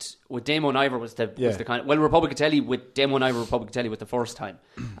just with Damon Ivor was the kind of Republic of Telly with Damon Ivor Republic of Telly was the first time,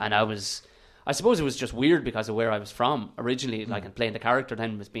 and I suppose it was just weird because of where I was from originally, like, and playing the character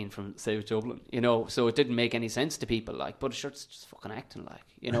then was being from South Dublin, you know, so it didn't make any sense to people, like, but it's just fucking acting, like,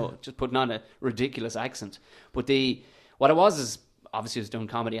 you know, just putting on a ridiculous accent. But what it was is, obviously I was doing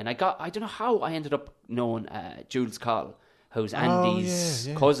comedy, and I don't know how I ended up knowing Jules Call, who's Andy's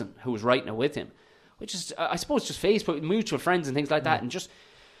cousin, who was writing it with him, which is, I suppose, just Facebook, mutual friends and things like that, and just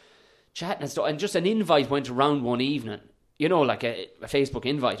chatting and stuff, and just an invite went around one evening. you know, like a Facebook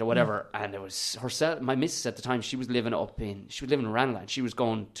invite or whatever, and it was herself, my missus at the time, she was living in Ranelagh. She was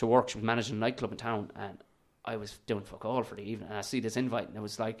going to work, she was managing a nightclub in town, and I was doing fuck all for the evening, and I see this invite, and it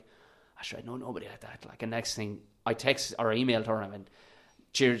was like, I know nobody like that. Like, and next thing, I texted or emailed her, and I went,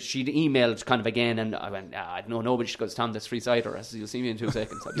 cheers. She'd emailed kind of again, and I went, I know nobody. She goes, Tom, that's free cider. I said, you'll see me in 2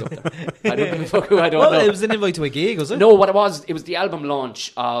 seconds. I'll be up there. I don't give a fuck who I don't know. It was an invite to a gig, was it? No, what it was the album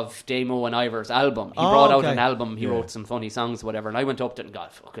launch of Damo and Ivor's album. He brought out an album, he wrote some funny songs, whatever, and I went up to it and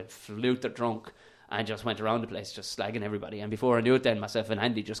got fucking fluted drunk and just went around the place just slagging everybody. And before I knew it, then myself and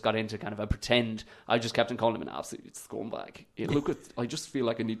Andy just got into kind of a pretend. I just kept on calling him an absolute scumbag. I just feel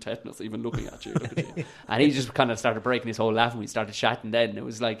like I need tetanus even looking at you. Look at you. And he just kind of started breaking his whole laugh, and we started chatting then. It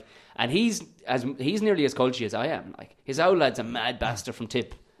was like, and he's nearly as culty as I am. Like, his old lad's a mad bastard from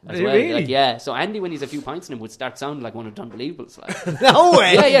Tip as well. Really? Like, yeah. So Andy, when he's a few pints in him, would start sounding like one of the Unbelievables. Like, No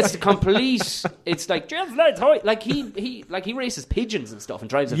way. yeah, it's the complete. It's like, just lads, like he races pigeons and stuff and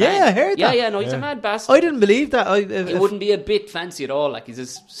drives a van. Yeah, I heard that. Yeah, no, he's a mad bastard. I didn't believe that. He wouldn't be a bit fancy at all. Like, he's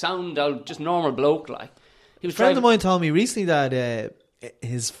just normal bloke. Like, he was A friend of mine told me recently that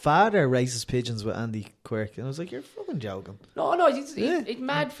his father races pigeons with Andy Quirk, and I was like, "You're fucking joking." No, he's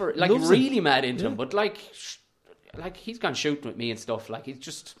mad for, like, Loves really it. mad into him. But like he's gone shooting with me and stuff. Like, he's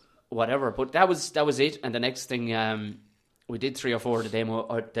just whatever. But that was it. And the next thing, we did 3 or 4 of the demo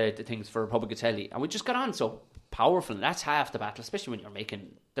or the things for Republic of Telly, and we just got on so powerful. And that's half the battle, especially when you're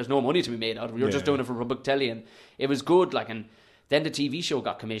making. There's no money to be made out of it. You're just doing it for Republic of Telly, and it was good. Like, and then the TV show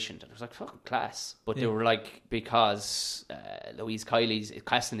got commissioned, and it was like fucking class. But they were like, because Louise Kiley's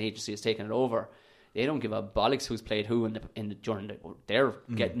casting agency has taken it over, they don't give a bollocks who's played who they're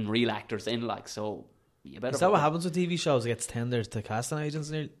getting real actors in. Like, so you better. Is that what happens with TV shows? It gets tendered to casting agents.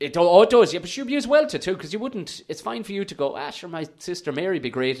 It does, yeah. But you'd be as well too, because you wouldn't. It's fine for you to go, sure, my sister Mary be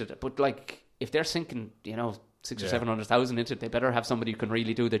great at it, but like, if they're sinking, 600,000 or 700,000 into it, they better have somebody who can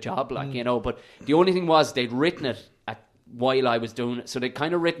really do the job, like, But the only thing was, they'd written it while I was doing it, so they'd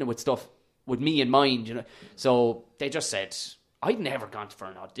kind of written it with stuff with me in mind, So they just said, I'd never gone for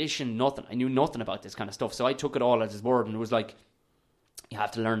an audition, nothing. I knew nothing about this kind of stuff, so I took it all as his word, and it was like, you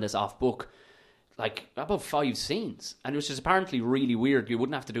have to learn this off book, like about 5 scenes, and it was just apparently really weird. You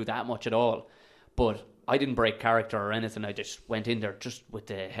wouldn't have to do that much at all, but I didn't break character or anything. I just went in there just with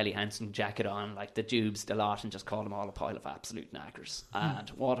the Helly Hansen jacket on, like the dubes, the lot, and just called them all a pile of absolute knackers. And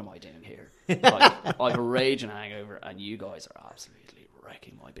what am I doing here? I have a raging hangover, and you guys are absolutely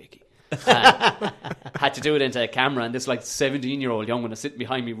wrecking my bicky. Had to do it into a camera, and this like 17-year-old young one is sitting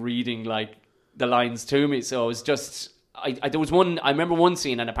behind me reading like the lines to me. So it was just, there was one. I remember one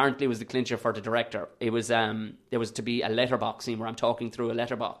scene, and apparently it was the clincher for the director. It was there was to be a letterbox scene where I'm talking through a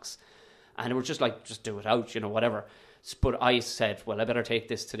letterbox. And it was just like, just do it out, whatever. But I said, well, I better take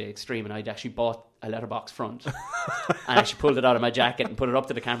this to the extreme. And I'd actually bought a letterbox front. And actually pulled it out of my jacket and put it up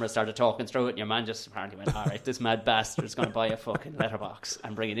to the camera and started talking through it. And your man just apparently went, all right, this mad bastard is going to buy a fucking letterbox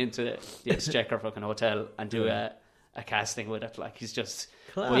and bring it into the Exchequer fucking hotel and do a casting with it. Like, he's just...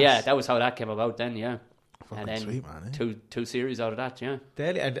 Class. Well, yeah, that was how that came about then, yeah. Fucking and then sweet, man, two series out of that, yeah.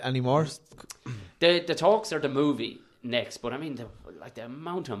 Any more? The talks are the movie next. But, I mean, the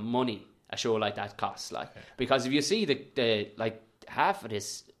amount of money a show like that costs, like, because if you see the like half of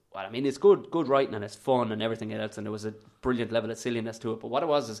this, well, I mean, it's good writing and it's fun and everything else, and there was a brilliant level of silliness to it, but what it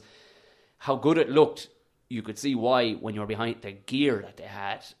was is how good it looked. You could see why when you were behind the gear that they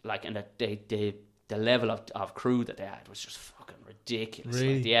had, like, and the level of crew that they had was just fucking ridiculous.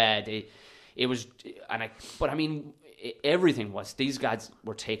 Really? Like, yeah, it was, but I mean, everything was, these guys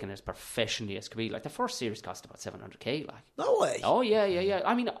were taken as professionally as could be. Like, the first series cost about 700k. Like, No way. oh yeah.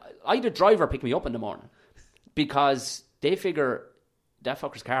 I mean, I had a driver pick me up in the morning because they figure that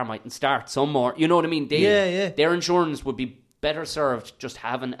fucker's car mightn't start some more. You know what I mean? Their insurance would be better served just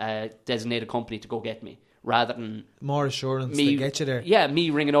having a designated company to go get me rather than more assurance to get you there. Yeah, me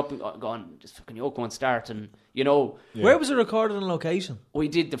ringing up and going, just fucking go and start, and Where was it recorded on location? We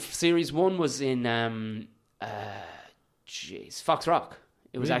did the series 1 was in Fox Rock.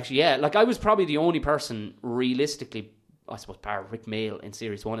 It was actually, like, I was probably the only person realistically, I suppose, bar Rick Mail in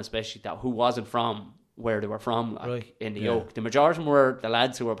series 1 especially, who wasn't from where they were from, like, in the Yoke. The majority of them were the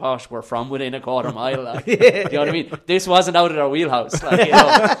lads who were posh, were from within a quarter mile, like, you know what I mean? This wasn't out of their wheelhouse, like,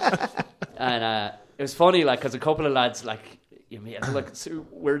 and it was funny, like, because a couple of lads, like, like, so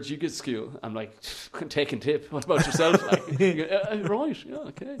where'd you get school? I'm like, taking Tip. What about yourself? Like, right, yeah,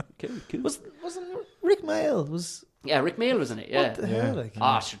 okay, cool. Wasn't Rick Mail Yeah, Rick Mail was in it. Yeah. What the hell? Like,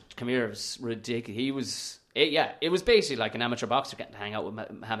 come here, it was ridiculous. He was, it was basically like an amateur boxer getting to hang out with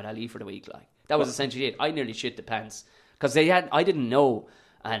Muhammad Ali for the week. Like, that was essentially it. I nearly shit the pants because I didn't know.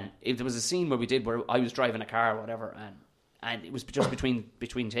 And if there was a scene where I was driving a car or whatever, and And it was just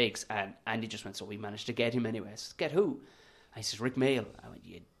between takes, and Andy just went, so we managed to get him anyway. I said, get who? I says, Rick Mail. I went,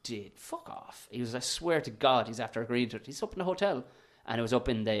 you did? Fuck off. He was, I swear to God, he's after agreeing to it. He's up in the hotel, and it was up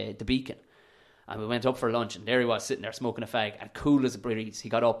in the Beacon. And we went up for lunch, and there he was sitting there smoking a fag, and cool as a breeze. He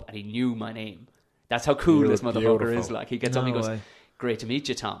got up and he knew my name. That's how cool this motherfucker is. Like, he gets up and he goes, great to meet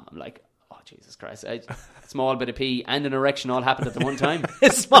you, Tom. I'm like, oh, Jesus Christ. A small bit of pee and an erection all happened at the one time.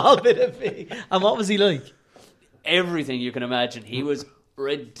 A small bit of pee. And what was he like? Everything you can imagine. He was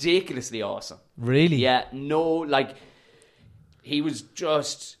ridiculously awesome. Really? Yeah, no, like, he was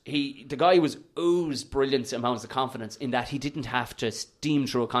just, the guy was oozed brilliant amounts of confidence in that he didn't have to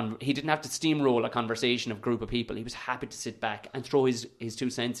steamroll a conversation of a group of people. He was happy to sit back and throw his 2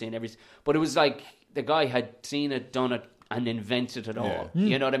 cents in but it was like the guy had seen it, done it, and invented it all.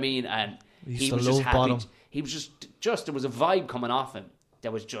 You know what I mean? And he was just happy. Bottom. He was just there was a vibe coming off him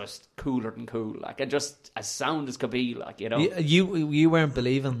that was just cooler than cool, like, and just as sound as could be, like, you know. You weren't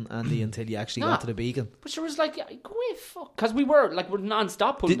believing Andy until you actually got to the Beacon. But there was like, go away, fuck, because we're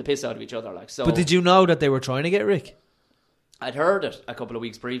non-stop pulling the piss out of each other, like. So. But did you know that they were trying to get Rick? I'd heard it a couple of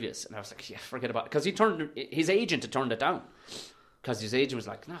weeks previous, and I was like, yeah, forget about it, because his agent had turned it down, because his agent was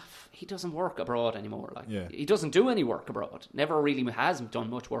like, nah, he doesn't work abroad anymore, like, he doesn't do any work abroad, never really has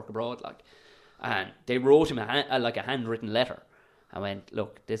done much work abroad, like, and they wrote him a handwritten letter. I went,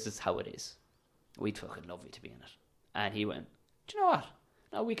 look, this is how it is. We'd fucking love you to be in it. And he went, do you know what?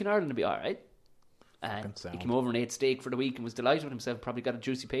 No, week in Ireland will be all right. And he came over and ate steak for the week and was delighted with himself. Probably got a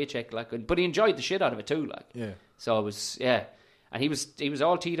juicy paycheck, like, but he enjoyed the shit out of it too, like. Yeah. So it was, and he was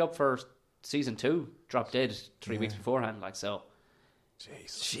all teed up for season 2. Dropped dead 3 weeks beforehand, like, so.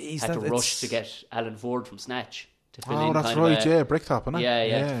 Jeez, had to rush to get Alan Ford from Snatch to fill in. Oh, that's right, Bricktop, isn't it?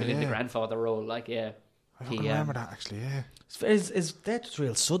 Yeah, to fill in the grandfather role, like, I remember that, actually, His death was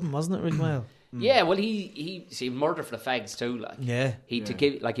real sudden, wasn't it, Rick Mail? Yeah, well, he murdered for the fags too, like. Yeah. He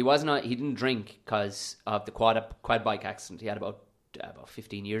didn't drink because of the quad bike accident he had about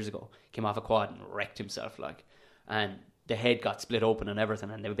 15 years ago. Came off a quad and wrecked himself, like, and the head got split open and everything,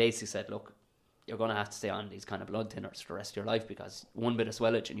 and they basically said, look, you're going to have to stay on these kind of blood thinners for the rest of your life, because one bit of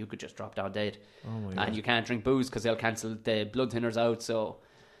swellage and you could just drop down dead. Oh my God. And you can't drink booze because they'll cancel the blood thinners out. So,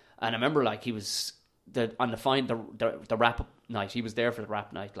 and I remember, like, he was on the wrap up night. He was there for the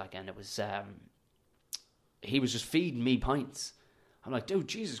wrap night, like, and it was he was just feeding me pints. I'm like, dude,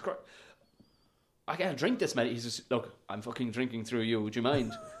 Jesus Christ, I can't drink this, mate. He says, look, I'm fucking drinking through you. Would you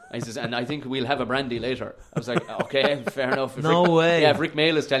mind? And he says, and I think we'll have a brandy later. I was like, okay, fair enough. Way. Yeah, if Rick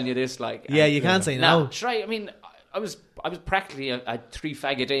Mail is telling you this, like, yeah, you can't say no. Try. I mean, I was practically a 3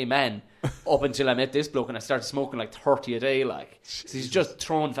 fag a day man up until I met this bloke, and I started smoking like 30 a day. Like, so he's just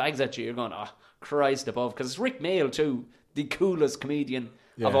throwing fags at you. You're going, oh, Christ above, because it's Rick Mail too, the coolest comedian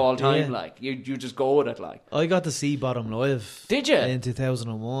of all time. Yeah. Like, you just go with it. Like, I got to see Bottom live. Did you? In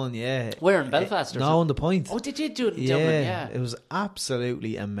 2001? Yeah. Where, in Belfast? No, on the Point. Oh, did you do it in Dublin? Yeah, it was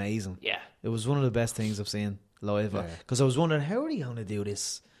absolutely amazing. Yeah, it was one of the best things I've seen live. Because I was wondering, how are they going to do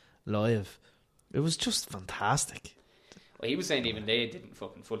this live? It was just fantastic. Well, he was saying even they didn't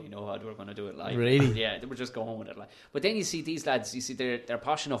fucking fully know how they were going to do it live. Really? Yeah, they were just going with it. Like, but then you see these lads. You see they're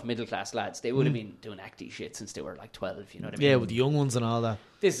posh enough middle class lads. They would have been doing acty shit since they were like 12. You know what I mean? Yeah, with the young ones and all that.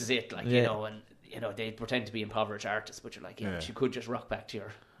 This is it, like, you know, and you know they pretend to be impoverished artists, but you're like, but you could just rock back to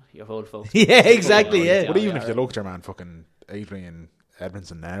your old folks. Yeah, exactly. Yeah. But even if you look at your man, fucking Adrian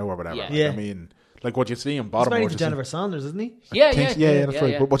Edmondson now or whatever. Yeah. I mean, like, what you see in Bottom. He's married to Jennifer Saunders, isn't he? Yeah, that's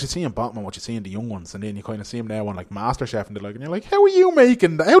right. But what you see in Bottom and what you see in the young ones, and then you kind of see him now on like MasterChef, and you're like, how are you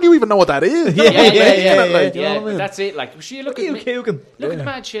making that? How do you even know what that is? Yeah. That's it. Like, look at the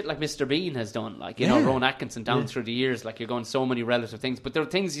mad shit like Mr. Bean has done. Like, you know, Rowan Atkinson down through the years. Like, you're going so many relative things, but there are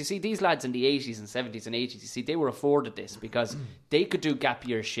things you see. These lads in the 80s and 70s and 80s, you see, they were afforded this because they could do gap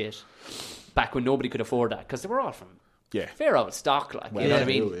year shit back when nobody could afford that, because they were all from fair old stock, like, you know what I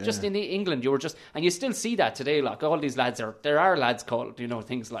mean? Just in England, you were just, and you still see that today, like, all these lads there are lads called, you know,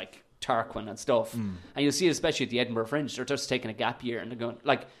 things like Tarquin and stuff, and you'll see it especially at the Edinburgh Fringe, they're just taking a gap year, and they're going,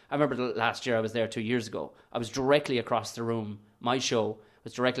 like, I remember the last year I was there 2 years ago, I was directly across the room, my show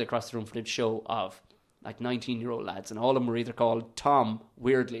was directly across the room from the show of, like, 19-year-old lads, and all of them were either called Tom,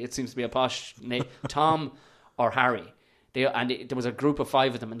 weirdly, it seems to be a posh name, Tom or Harry. There was a group of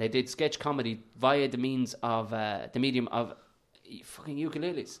 5 of them, and they did sketch comedy via the means of the medium of fucking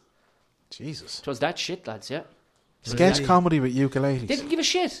ukuleles. Jesus, it was that shit, lads. Yeah, sketch comedy with ukuleles. They didn't give a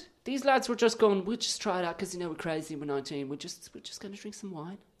shit. These lads were just going, we'll just try that because, you know, we're crazy, we're 19. We're just going to drink some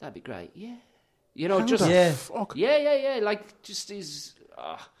wine. That'd be great. Yeah, you know, just fuck. Yeah. Like, just these.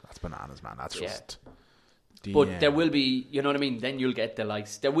 That's bananas, man. That's just. But there will be, you know what I mean? Then you'll get the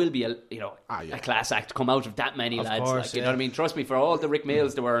likes. There will be a class act come out of that many of lads. Course, like, you know what I mean? Trust me, for all the Rick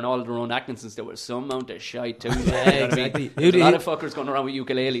Mails there were and all the Ron Atkinsons, there was some amount of shite too. You know what I mean? There's a lot of fuckers going around with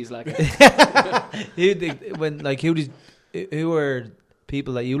ukuleles, like. Who were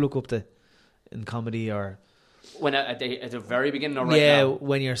people that you look up to in comedy, or when at the very beginning or right now?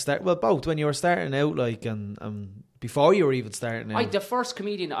 When you're both when you were starting out, like, and before you were even starting out. The first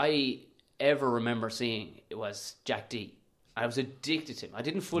comedian I ever remember seeing, it was Jack D. I was addicted to him. I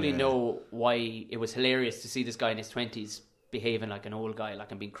didn't fully know why it was hilarious to see this guy in his 20s behaving like an old guy, like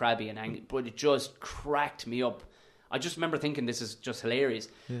and being crabby and angry, but it just cracked me up. I just remember thinking this is just hilarious.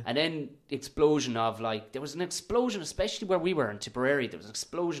 And then the explosion of, like, there was an explosion, especially where we were in Tipperary, there was an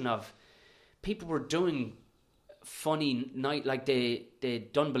explosion of people were doing funny night, like the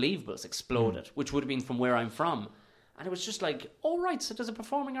Dunbelievables exploded, which would have been from where I'm from. And it was just like, oh, right, so there's a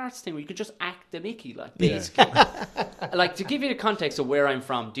performing arts thing where you could just act the Mickey, like, basically. Like, to give you the context of where I'm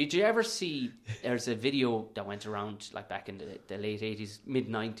from, did you ever see, there's a video that went around, like, back in the late 80s,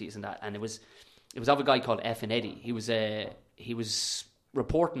 mid-90s and that, and it was of a guy called F and Eddie. He was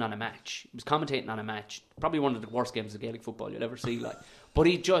reporting on a match. He was commentating on a match. Probably one of the worst games of Gaelic football you'll ever see, like. But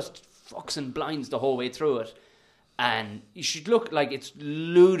he just fucks and blinds the whole way through it. And you should look, like, it's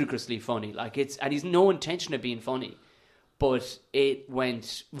ludicrously funny. Like, and he's no intention of being funny. But it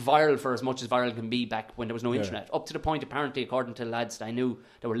went viral for as much as viral can be back when there was no internet. Up to the point, apparently, according to lads that I knew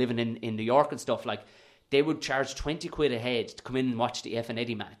that were living in New York and stuff, like, they would charge 20 quid a head to come in and watch the F and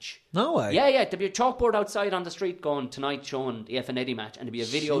Eddie match. No way. Yeah. There'd be a chalkboard outside on the street going, tonight showing the F and Eddie match, and there'd be a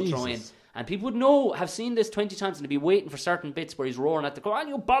video thrown in. And people would have seen this 20 times, and they'd be waiting for certain bits where he's roaring at the go,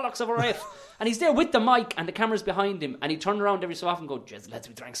 you bollocks of a ref. And he's there with the mic, and the camera's behind him, and he'd turn around every so often and go, jeez, lads,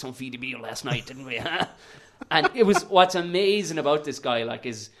 we drank some Fidi beer last night, didn't we? And it was, what's amazing about this guy, like,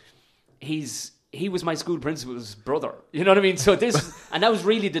 is he was my school principal's brother. You know what I mean? So and that was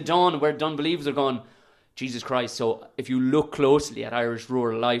really the dawn where Dunbelievers are going, Jesus Christ, so if you look closely at Irish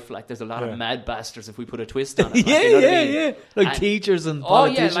rural life, like, there's a lot of mad bastards if we put a twist on it. Like, you know what I mean? Like, and teachers and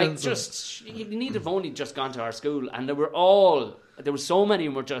politicians. Like, just, you need to have only just gone to our school, and there were so many,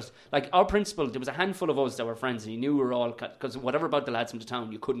 and we're just, like, our principal, there was a handful of us that were friends, and he knew we were all, because whatever about the lads from the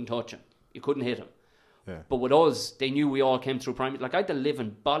town, you couldn't touch him. You couldn't hit him. Yeah. But with us, they knew we all came through primary. Like, I had the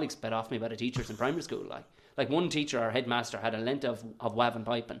living bollocks bet off me by the teachers in primary school, like one teacher, our headmaster, had a length of waven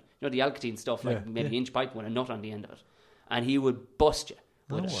piping, you know, the Alcateen stuff, like maybe inch pipe with a nut on the end of it, and he would bust you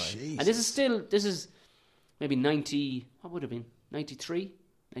with it. And this is maybe 90, what would have been 93,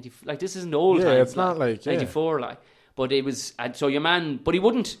 90, like, this isn't old times, it's not like 94, like, but it was, and so your man, but he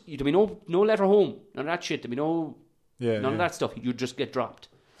wouldn't, there'd be no letter home, none of that shit, there'd be none of that stuff. You'd just get dropped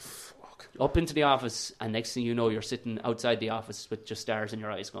up into the office, and next thing you know, you're sitting outside the office with just stars in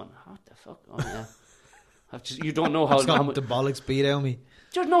your eyes going, what the fuck? Oh yeah. You don't know how much the bollocks beat out me.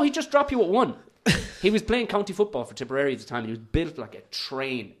 No, he just dropped you at one. He was playing county football for Tipperary at the time, and he was built like a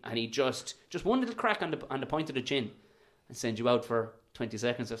train, and he just one little crack on the point of the chin and send you out for 20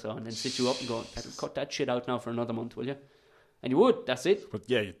 seconds or so, and then sit you up and go, cut that shit out now for another month, will you? And you would. That's it. But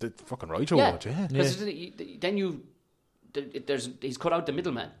yeah, you did fucking right, you would. Then he's cut out the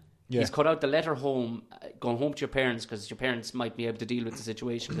middleman. Yeah. He's cut out the letter home, going home to your parents, because your parents might be able to deal with the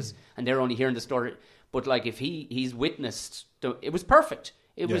situation, and they're only hearing the story. But, like, if he's witnessed, it was perfect.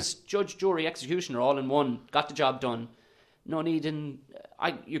 It was judge, jury, executioner all in one. Got the job done. No need in.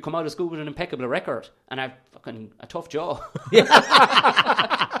 You come out of school with an impeccable record and a tough jaw.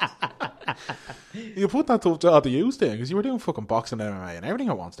 You put that tough jaw to use then, because you were doing fucking boxing, MMA, and everything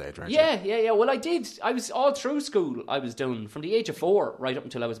at one stage, weren't you? Yeah. Well, I did. I was all through school. I was doing, from the age of 4 right up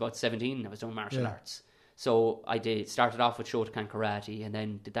until I was about 17. I was doing martial arts. So I started off with Shotokan karate, and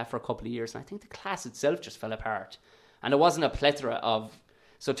then did that for a couple of years. And I think the class itself just fell apart. And it wasn't a plethora of.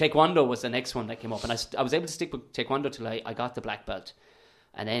 So Taekwondo was the next one that came up, and I was able to stick with Taekwondo till I got the black belt,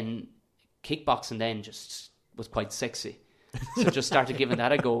 and then kickboxing then just was quite sexy. So just started giving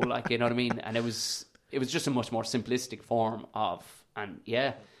that a go, like, you know what I mean. And it was just a much more simplistic form of, and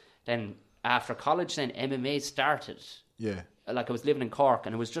then after college, then MMA started. Yeah, like, I was living in Cork,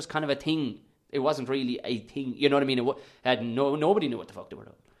 and it was just kind of a thing. It wasn't really a thing, you know what I mean? Nobody knew what the fuck they were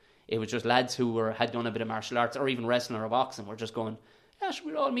doing. It was just lads who had done a bit of martial arts or even wrestling or boxing were just going, should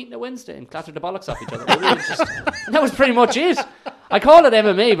we all meet on a Wednesday and clatter the bollocks off each other? And that was pretty much it. I call it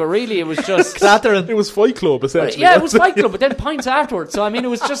MMA, but really it was just clattering. It was Fight Club, essentially. Yeah, it was Fight Club, but then pints afterwards. So I mean,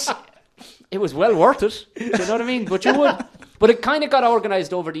 it was well worth it. Do you know what I mean? But it kind of got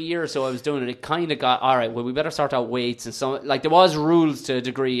organised over the year, so I was doing it. It kind of got, all right, well, we better sort out weights and so, like, there was rules to a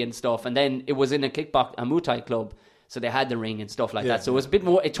degree and stuff, and then it was in a Muay Thai club, so they had the ring and stuff like that. So it was a bit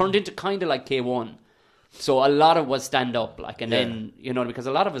more. It turned into kind of like K1. So a lot of it was stand up, like, and then, you know, because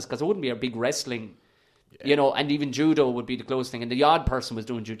a lot of us, because it wouldn't be a big wrestling, you know, and even judo would be the closest thing, and the odd person was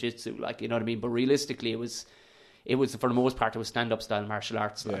doing jiu-jitsu, like, you know what I mean? But realistically, it was for the most part, it was stand-up style martial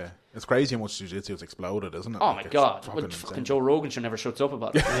arts. Like. Yeah, it's crazy how much jiu-jitsu has exploded, isn't it? Oh like, my God. Fucking Joe Rogan should never shuts up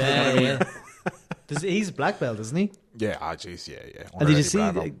about it. Yeah. He's a black belt, isn't he? Yeah, jeez, yeah. And did you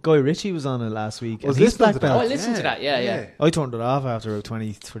see Guy Ritchie was on it last week? Was he's black to belt. I listened to that, yeah. I turned it off after about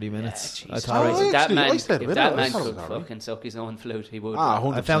 20-30 minutes. Yeah, I thought, if that man I could fucking suck his own flute, he would.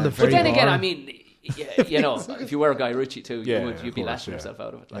 100%. I found it But very then again, boring. I mean, you know, if you were Guy Ritchie too, you'd be laughing yourself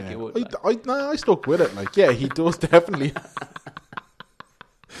out of it, like you would. Like. I stuck with it. Like, yeah, he does definitely.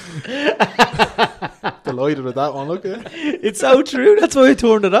 Delighted with that one. Look, it's so true. That's why I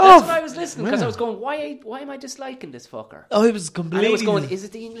turned it That's off. why I was listening, because I was going, why am I disliking this fucker? Oh, it was completely. And I was going, is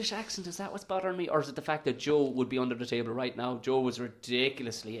it the English accent? Is that what's bothering me, or is it the fact that Joe would be under the table right now? Joe was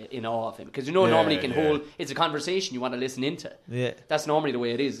ridiculously in awe of him, because you know normally you can hold. It's a conversation you want to listen into. Yeah, that's normally the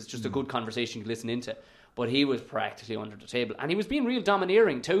way it is. It's just a good conversation you can listen into. But he was practically under the table, and he was being real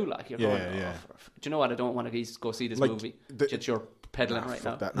domineering too. Like you're going, do you know what? I don't want to go see this movie. Just you're peddling right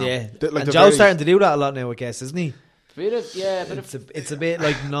now. Yeah, and Joe's starting to do that a lot now, I guess, isn't he? It's a bit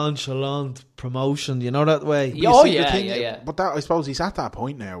like nonchalant promotion, you know that way. Yeah. But that, I suppose he's at that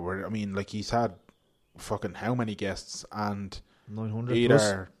point now where, I mean, like, he's had fucking how many guests, and 900 either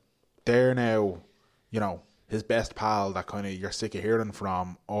plus. They're now, you know, his best pal that kind of you're sick of hearing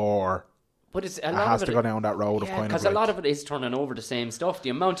from, or but it's a it lot has of it, to go down that road of kind of because like, a lot of it is turning over the same stuff. The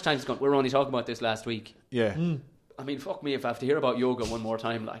amount of times we're only talking about this last week. Yeah. I mean, fuck me if I have to hear about yoga one more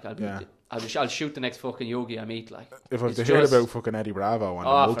time. Like, I'll shoot the next fucking yogi I meet. Like, if I have to hear about fucking Eddie Bravo and the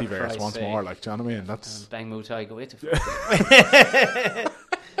multiverse once more, like, do you know what I mean? That's Bang Muay Thai, go into.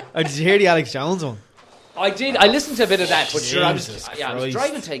 Oh, did you hear the Alex Jones one? I did. I listened to a bit of that, but sure, I was Christ.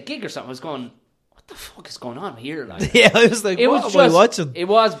 driving to a gig or something. I was going, what the fuck is going on here? Like, yeah, I was like, what am I watching? It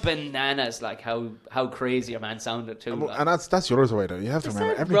was bananas, like how crazy a man sounded too. Like. And that's your other way though. You have to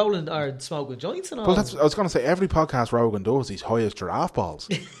remember rolling or smoking joints and all. Well, I was going to say, every podcast Rogan does, he's high as giraffe balls.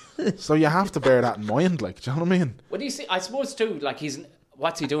 So you have to bear that in mind, like, do you know what I mean? What do you see? I suppose too, like,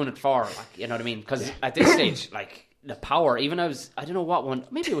 what's he doing it for? Like, you know what I mean? Because at this stage, like, the power, even I don't know what one,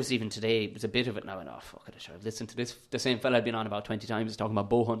 maybe it was even today, it was a bit of it now, and fuck it, I've listened to this, the same fella I've been on about 20 times talking about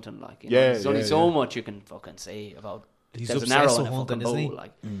bow hunting, like, you know, there's only so much you can fucking say about, he's there's an arrow in a hunting, fucking bow,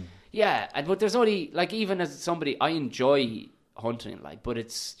 like, but there's only, like, even as somebody, I enjoy hunting, like, but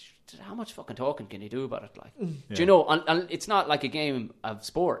it's, how much fucking talking can you do about it, like, do you know, and it's not like a game of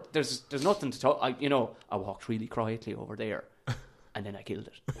sport, there's nothing to talk, I walked really quietly over there, and then I killed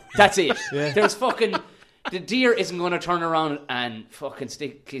it, that's it, there's fucking, the deer isn't going to turn around and fucking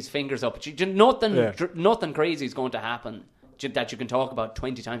stick his fingers up. Nothing crazy is going to happen that you can talk about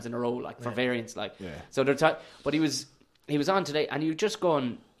 20 times in a row, like, for variance, like. So but he was on today, and you just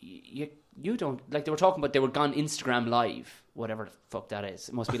going, you don't, like, they were talking about, they were gone Instagram Live, whatever the fuck that is.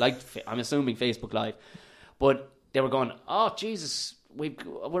 It must be like, I'm assuming Facebook Live, but they were going, oh Jesus,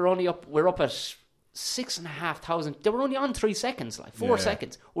 we're up at 6,500. They were only on 3 seconds, like 4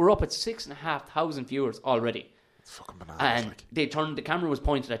 seconds. We're up at 6,500 viewers already. It's fucking bananas. And like, the camera was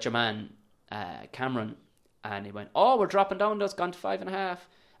pointed at your man, Cameron, and he went, oh, we're dropping down, that's gone to 5.5.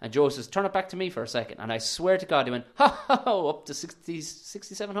 And Joe says, turn it back to me for a second. And I swear to God, he went, up to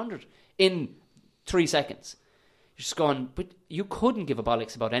 6,700 in 3 seconds. You're just going, but you couldn't give a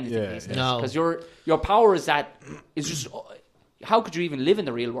bollocks about anything these days. No. Because your power is just, how could you even live in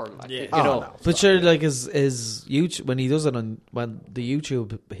the real world? Like, you know? No, but sure, like, is YouTube, when he does it when the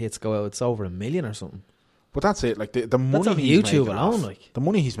YouTube hits go out, it's over 1 million or something. but that's it. Like, the money on he's YouTube making alone, off, like. the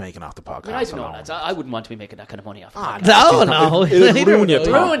money he's making off the podcast. I mean, I don't know, alone. lads. I wouldn't want to be making that kind of money off. No. It'd ruin you,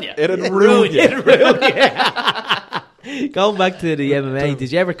 Tom. It'd ruin you. Going back to the MMA,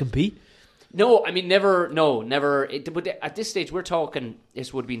 did you ever compete? No, I mean, never. But at this stage, we're talking,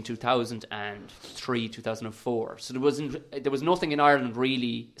 this would be in 2003, 2004. So there was nothing in Ireland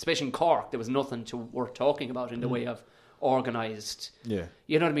really, especially in Cork, there was nothing worth talking about in the way of organised. Yeah.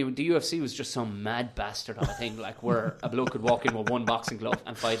 You know what I mean? The UFC was just some mad bastard of a thing, like, where a bloke could walk in with one boxing glove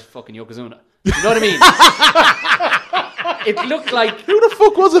and fight fucking Yokozuna. You know what I mean? It looked like... Who the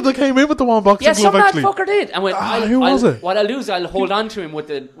fuck was it that came in with the one boxing glove, some mad actually? fucker did. And went, who was it? What I'll do is I'll hold on to him with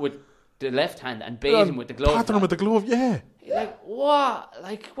the left hand and bait him with the glove. Pattern him with the glove, yeah. Like, what?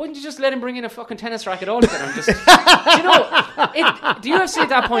 Like, wouldn't you just let him bring in a fucking tennis racket altogether and just... you know, the UFC at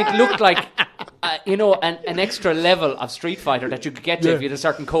that point looked like, an extra level of Street Fighter that you could get to if you had a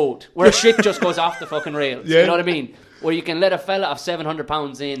certain code, where shit just goes off the fucking rails. You know what I mean? Where you can let a fella of 700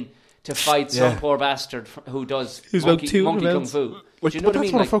 pounds in to fight some poor bastard who does He's monkey about 2 kung rounds. fu. Like, Do you know but what I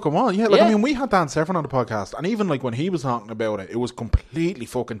that's mean? what I fucking want. Yeah, like I mean, we had Dan Severn on the podcast, and even like when he was talking about it, it was completely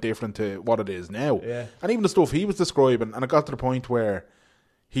fucking different to what it is now. Yeah. And even the stuff he was describing, and it got to the point where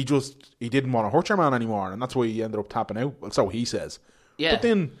he didn't want to hurt your man anymore, and that's why he ended up tapping out. Well, so he says. Yeah. But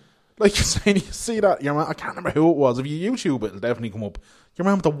then, like you're saying, you see that your man. I can't remember who it was. If you YouTube it, it'll definitely come up. Your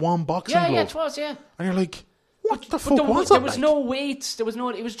man with the one boxing glove. Yeah, it was, yeah. And you're like, what the fuck But was there that? was like? no weights. There was no.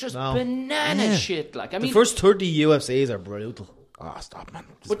 It was just banana shit. Like I The mean, first 30 UFCs are brutal. Oh, stop, man.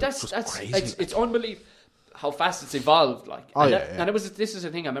 but that's crazy. it's unbelievable how fast it's evolved. Like, Oh, and, yeah, that, yeah. and this is a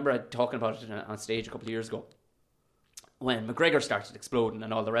thing I remember talking about it on stage a couple of years ago when McGregor started exploding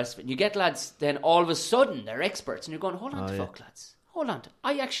and all the rest of it. And you get lads, then all of a sudden they're experts, and you're going, hold on, fuck, lads, hold on.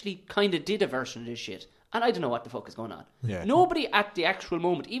 I actually kind of did a version of this shit, and I don't know what the fuck is going on. Yeah. Nobody at the actual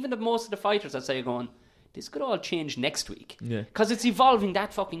moment, even most of the fighters, I'd say, are going, this could all change next week. Yeah. Because it's evolving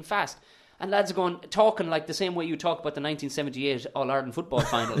that fucking fast. And lads are going, talking like the same way you talk about the 1978 All-Ireland football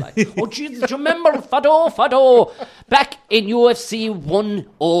final. Like, oh, Jesus, do you remember Fado, back in UFC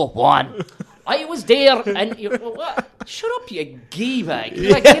 101? I was there, and you what? Shut up, you gee-bag.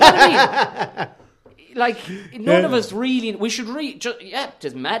 Like, you know what I mean? Like, none of us really, we should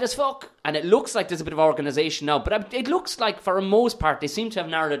just mad as fuck. And it looks like there's a bit of organisation now, but it looks like, for the most part, they seem to have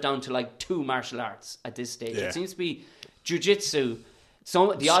narrowed it down to like 2 martial arts at this stage. Yeah. It seems to be jiu-jitsu.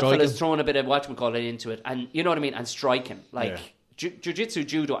 So the odd Striking. fella's throwing a bit of whatchamacallit into it, and you know what I mean, and striking, like jiu-jitsu,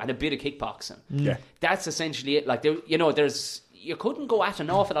 judo, and a bit of kickboxing. Yeah. That's essentially it. Like, you couldn't go at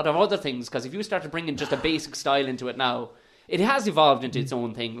an awful lot of other things, because if you started bringing just a basic style into it now, it has evolved into its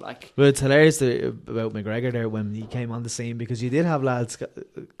own thing. Like, Well, it's hilarious about McGregor there when he came on the scene, because you did have lads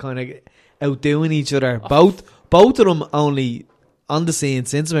kind of outdoing each other. Both of them only on the scene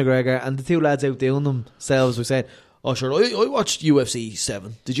since McGregor, and the 2 lads outdoing themselves were saying, "Oh, sure, I watched UFC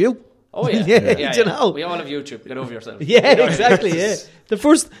 7. Did you?" oh yeah, Yeah, you know. we all have YouTube. Get over yourself. Yeah, You know, exactly. Yeah, the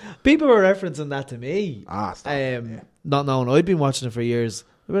first people were referencing that to me. Stop. Not knowing I'd been watching it for years.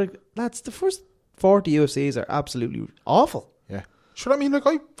 They were like, "Lads, the first 40 UFCs are absolutely awful." Yeah. Sure, I mean, like,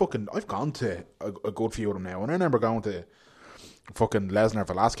 I've gone to a good few of them now, and I remember going to fucking Lesnar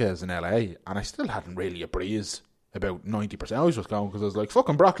Velasquez in LA, and I still hadn't really a breeze about 90%. I was just going because I was like,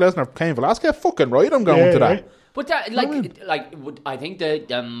 fucking Brock Lesnar, Cain Velasquez, fucking right, I'm going to that. But that, I think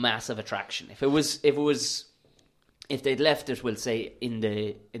the massive attraction, if they'd left it, we'll say, in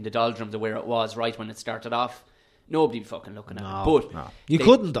the doldrums of where it was right when it started off, nobody be fucking looking at it. But You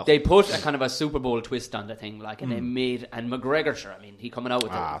couldn't, though. They put a kind of a Super Bowl twist on the thing, like, and they made, and McGregor, sure, I mean, he coming out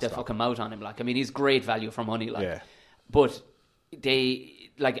with the fucking mouth on him, like, I mean, he's great value for money, like, but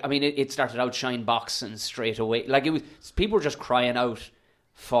they, like, I mean, it started out shine boxing straight away, like, it was, people were just crying out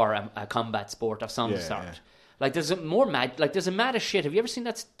for a combat sport of some sort. Yeah. Like, there's a mad as shit. Have you ever seen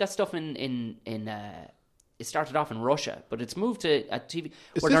that stuff in it started off in Russia, but it's moved to a TV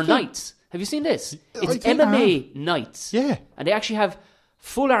where they're knights. Have you seen this? It's MMA knights. Yeah. And they actually have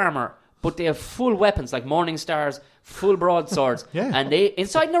full armour, but they have full weapons like Morning Stars, full broadswords. Yeah. And they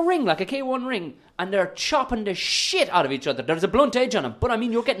inside in a ring, like a K1 ring, and they're chopping the shit out of each other. There's a blunt edge on them, but I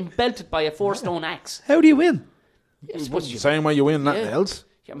mean, you're getting belted by a 4-stone axe. How do you win? The same way you win nothing else.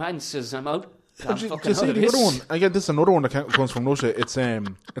 Your man says, I'm out. Do you see the other one? Again, this is another one that comes from Russia. It's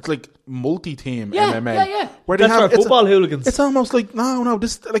like multi-team MMA. Yeah. Where That's for football hooligans. It's almost like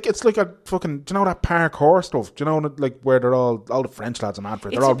this like it's like a fucking. Do you know that parkour stuff? Do you know like where they're all the French lads are mad for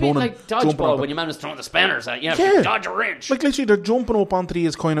it? They're all running. Like dodgeball when your man was throwing the spinners at you. Yeah. Dodge a wrench. Like literally, they're jumping up onto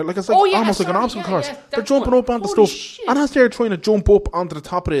these kind of like it's like almost like an obstacle course. Yeah, they're jumping up onto stuff, shit. And as they're trying to jump up onto the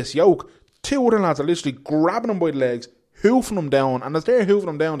top of this yoke, 2 other lads are literally grabbing them by the legs, hoofing them down, and as they're hoofing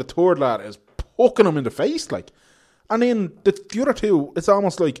them down, the 3rd lad is hooking him in the face, like, and then the other 2, it's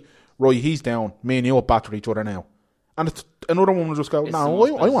almost like, right, he's down, me and you will batter each other now, and another one will just go,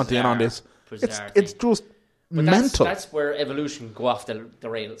 no, I want in on this. It's just mental. That's where evolution go off the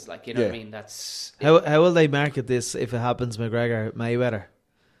rails, like, you know what I mean? That's how will they market this if it happens McGregor Mayweather?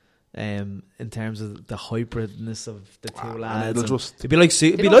 In terms of the hybridness of the 2 lads, it'd be like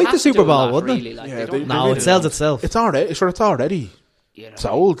the Super Bowl, wouldn't it? Like, it sells itself. It's already. It's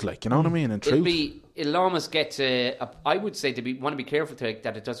old, like, you know what I mean? In truth, it'll almost get to. I would say want to be careful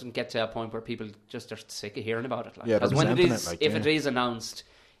that it doesn't get to a point where people just are sick of hearing about it. Like, because when it is announced,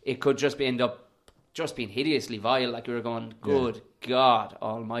 it could just end up just being hideously vile. Like, we were going, good God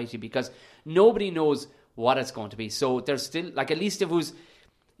Almighty, because nobody knows what it's going to be. So there's still, like, at least if it was,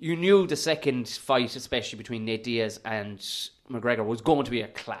 you knew the second fight, especially between Nate Diaz and McGregor, was going to be a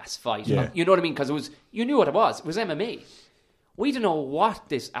class fight. Yeah. You know what I mean? Because you knew what it was. It was MMA. We don't know what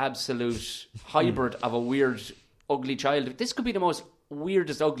this absolute hybrid of a weird, ugly child. This could be the most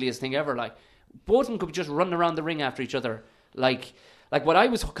weirdest, ugliest thing ever. Like, both of them could be just running around the ring after each other. Like what I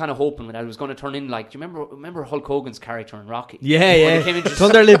was kind of hoping that I was going to turn in, like, do you remember Hulk Hogan's character in Rocky? Yeah, When he came in just,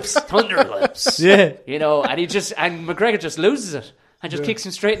 Thunderlips. Yeah. You know, and McGregor just loses it and just kicks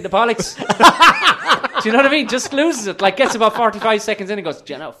him straight in the bollocks. Do you know what I mean? Just loses it. Like, gets about 45 seconds in and goes,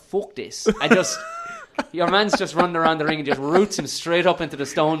 Jenna, fuck this. And just, your man's just running around the ring and just roots him straight up into the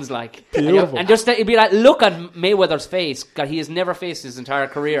stones, like. And just, it'd be like, look at Mayweather's face. God, he has never faced his entire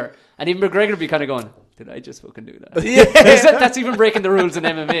career. And even McGregor would be kind of going, did I just fucking do that? Yeah. That's even breaking the rules in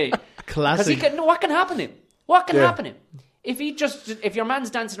MMA. Classic. Because what can happen to him? What can happen to him? If your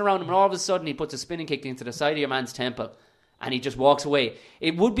man's dancing around him and all of a sudden he puts a spinning kick into the side of your man's temple and he just walks away,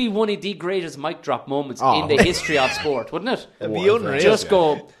 it would be one of the greatest mic drop moments in the history of sport, wouldn't it? It'd be unreal. Just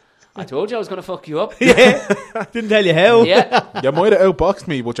go, I told you I was going to fuck you up. Yeah. Didn't tell you how. Yeah. You might have outboxed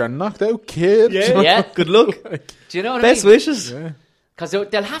me, but you're knocked out, kid. Yeah. Good luck. Do you know what Best I mean? wishes. Yeah. Because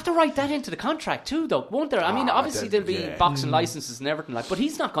they'll have to write that into the contract too, though, won't there? I mean, obviously there'll be boxing licenses and everything like, but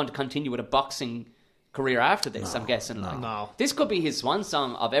he's not going to continue with a boxing career after this. I'm guessing. This could be his swan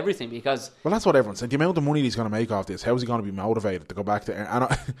song of everything because. Well, that's what everyone's saying. The amount of money he's going to make off this, how is he going to be motivated to go back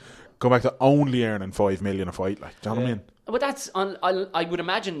to only earning $5 million a fight? Like, do you know what I mean? But that's I would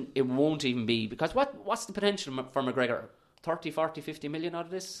imagine it won't even be because what's the potential for McGregor? 30, 40, 50 million out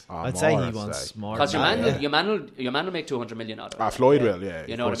of this? I'd say he wants more. Because your man will make 200 million out of it. Floyd will, yeah.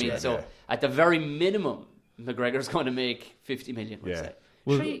 You know what I mean? So at the very minimum, McGregor's going to make 50 million. Yeah.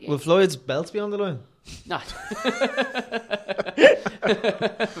 Will Floyd's belts be on the line? No.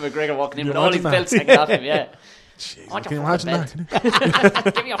 McGregor walking in with all his belts hanging off him, yeah. Jeez, can you imagine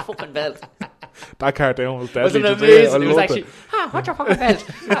that? Give me your fucking belt. That cartoon was deadly. Wasn't it amazing? It was actually, what's your fucking belt?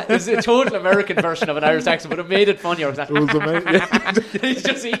 It was a total American version of an Irish accent, but it made it funnier. It was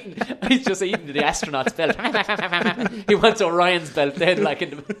amazing. he's just eating the astronaut's belt. He wants Orion's belt then, like in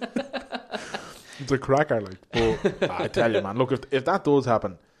the it's a cracker, like. But I tell you, man, look, if that does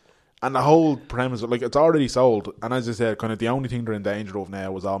happen, and the whole premise, like, it's already sold, and as I said, kind of the only thing they're in danger of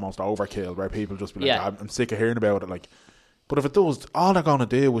now was almost overkill, where people just be like, I'm sick of hearing about it, like. But if it does, all they're gonna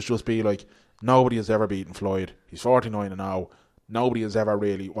do was just be like, nobody has ever beaten Floyd. He's 49-0. Nobody has ever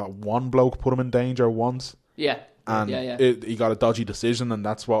really. One bloke put him in danger once. Yeah. And he got a dodgy decision, and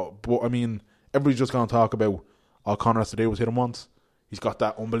that's what. But I mean, everybody's just gonna talk about all Conor has to do was hit him once. He's got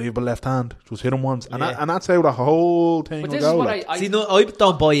that unbelievable left hand. Just hit him once, and that's how the whole thing will go. I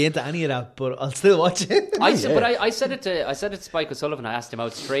don't buy into any of that, but I'll still watch it. I said it to Spike O'Sullivan. I asked him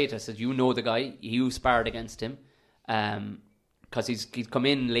out straight. I said, "You know the guy. You sparred against him." Because he's come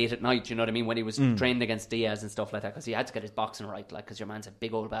in late at night, you know what I mean, when he was training against Diaz and stuff like that, because he had to get his boxing right, like, because your man's a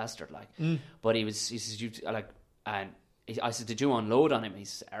big old bastard, like. But he says, I said, did you unload on him? He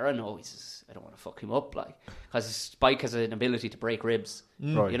says, no. He says, I don't want to fuck him up, like, because Spike has an ability to break ribs, right.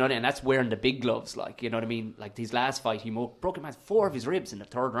 You know what I mean? And that's wearing the big gloves, like, you know what I mean? Like, his last fight, he broke him 4 of his ribs in the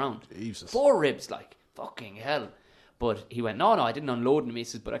 3rd round. Jesus. 4 ribs, like, fucking hell. But he went, no, I didn't unload him. He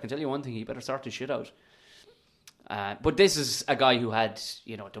says, but I can tell you one thing, he better sort his shit out. But this is a guy who had,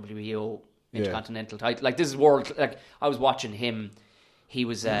 WBO Intercontinental title. Like, this is world. Like, I was watching him. He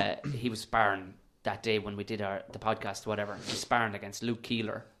was sparring that day when we did the podcast, whatever. He was sparring against Luke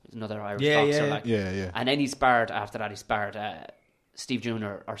Keeler, another Irish boxer. Yeah. And then he sparred after that. He sparred Steve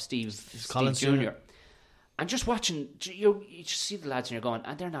Jr. And just watching, you just see the lads and you're going,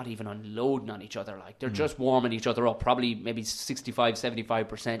 and they're not even unloading on each other. Like, they're just warming each other up. Probably maybe 65,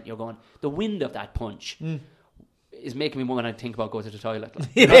 75%. You're going, the wind of that punch is making me want to think about going to the toilet. Like,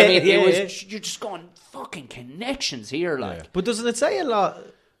 you know what I mean? You're just going, fucking connections here, like. Yeah. But doesn't it say a lot,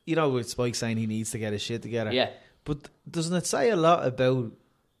 with Spike saying he needs to get his shit together? Yeah. But doesn't it say a lot about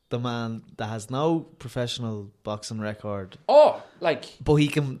the man that has no professional boxing record? Oh, like. But he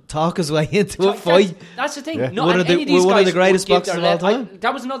can talk his way into a fight. That's the thing. Yeah. No, one of the greatest boxers of all time.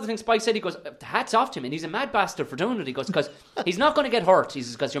 That was another thing Spike said. He goes, hats off to him, and he's a mad bastard for doing it. He goes, because he's not going to get hurt. He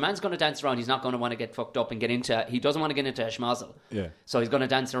says, because your man's going to dance around. He's not going to want to get fucked up and he doesn't want to get into a schmozzle. Yeah. So he's going to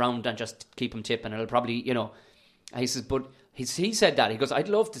dance around and just keep him tipping. It'll probably, he says, but he said that. He goes, I'd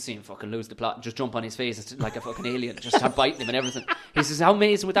love to see him fucking lose the plot and just jump on his face like a fucking alien, just start biting him and everything. He says, how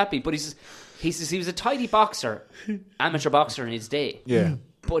amazing would that be? But he says he was a tidy boxer, amateur boxer in his day. Yeah.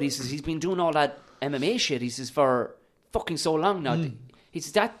 But he says he's been doing all that MMA shit, he says, for fucking so long now. He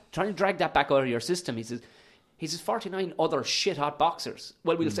says, trying to drag that back out of your system. He says 49 other shit hot boxers.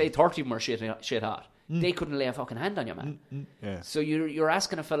 Well, we'll say 30 of them are shit hot. They couldn't lay a fucking hand on your man. Yeah. So you're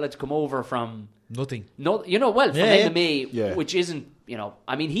asking a fella to come over from nothing. No, from MMA, which isn't,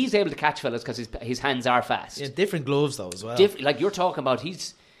 I mean, he's able to catch fellas because his hands are fast. Yeah, different gloves though as well. Like you're talking about,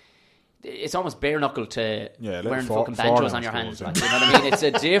 it's almost bare knuckle to wearing fucking 40 banjos on your hands. Like, you know what I mean? It's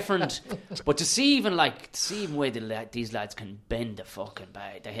a different. But to see even way these lads can bend the fucking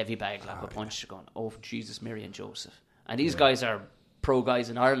bag, the heavy bag, like a punch, going, oh Jesus, Mary and Joseph, and these guys are pro guys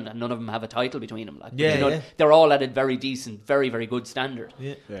in Ireland, and none of them have a title between them. Like, they're all at a very decent, very very good standard.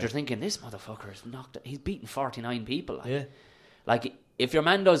 They're thinking, this motherfucker is he's beaten 49 people. Like if your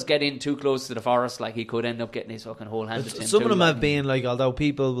man does get in too close to the forest, like, he could end up getting his fucking whole handed to him. Some of them have been like, although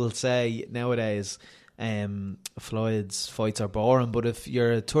people will say nowadays Floyd's fights are boring, but if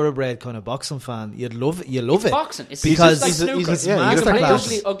you're a thoroughbred kind of boxing fan, you love it. Boxing, it's because just like snooker. you can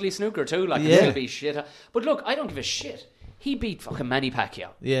play ugly snooker too. Like, it'll be shit. But look, I don't give a shit. He beat fucking Manny Pacquiao.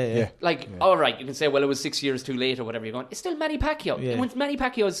 All right, you can say, well, it was 6 years too late or whatever you're going. It's still Manny Pacquiao. When Manny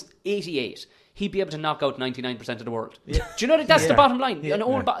Pacquiao's 88, he'd be able to knock out 99% of the world. Do you know that? That's the bottom line.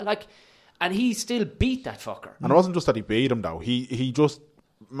 And he still beat that fucker. And it wasn't just that he beat him though. He just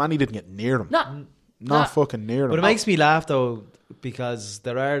Manny didn't get near him. Not fucking near him. But it makes me laugh though, because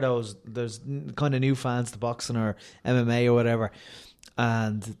there's kind of new fans to boxing or MMA or whatever,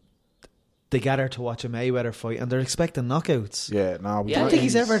 and they gather to watch a Mayweather fight and they're expecting knockouts. Yeah, no. I don't think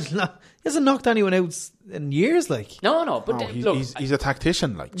he hasn't knocked anyone out in years. Like, no. But look, he's a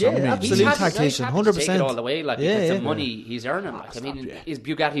tactician. Like, absolute tactician, 100%. Take it all the way. Like, the money he's earning. Like, his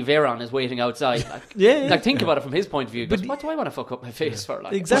Bugatti Veyron is waiting outside. Like, like, think about it from his point of view. But what do I want to fuck up my face for?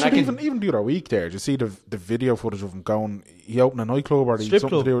 Like, exactly. Even the other week there, did you see the video footage of him going? He opened a nightclub or a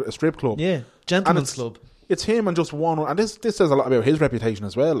strip club. Yeah, gentleman's club. It's him and just one, and this says a lot about his reputation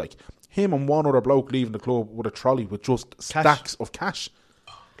as well. Like, him and one other bloke leaving the club with a trolley with just stacks of cash.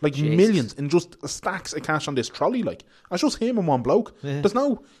 Like, millions in just stacks of cash on this trolley. Like, it's just him and one bloke. There's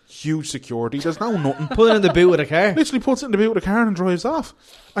no huge security. There's no nothing. Put it in the boot of the car. Literally puts it in the boot of the car and drives off.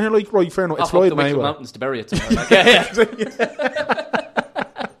 And you're like, right, fair enough. It's Floyd Mayweather. Mountains to bury it somewhere. Like,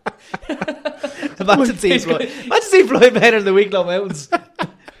 Imagine seeing Floyd Mayweather in the Wicklow Mountains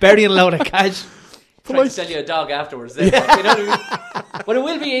burying a load of cash. Trying to sell you a dog afterwards. Then, like, you know what I mean? But it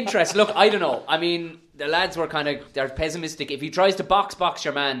will be interesting. Look, I don't know. I mean, the lads were they're pessimistic. If he tries to box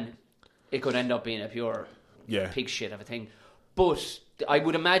your man, it could end up being a pure pig shit of a thing. But I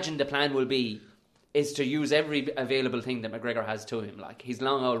would imagine the plan will be is to use every available thing that McGregor has to him. Like, his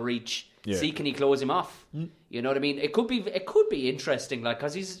long old reach. See, can he close him off? You know what I mean? It could be interesting, like,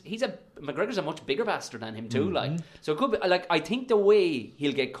 because McGregor's a much bigger bastard than him too. Like, so it could be like, I think the way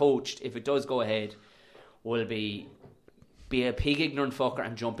he'll get coached if it does go ahead will be a pig ignorant fucker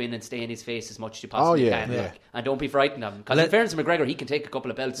and jump in and stay in his face as much as you possibly can. Like, and don't be frightened of him. Because in fairness to McGregor, he can take a couple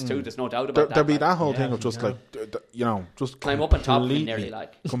of belts too. There's no doubt about that. There'll be that whole thing of just like, you know, just climb up on top of him nearly,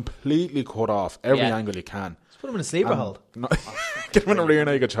 like. Completely cut off every angle you can. Just put him in a sleeper hold. Get him in a rear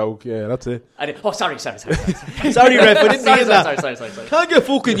naked choke. Yeah, that's it. Sorry. Sorry, Ref. I didn't mean that. Sorry. Can't get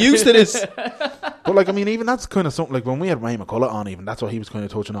fucking used to this. But like, I mean, even that's kind of something, like when we had Wayne McCullough on, even that's what he was kind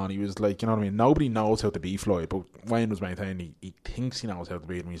of touching on. He was like, you know what I mean, nobody knows how to beat Floyd, but Wayne was maintaining he thinks he knows how to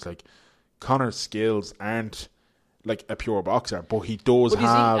beat him. He's like, Conor's skills aren't like a pure boxer, but he does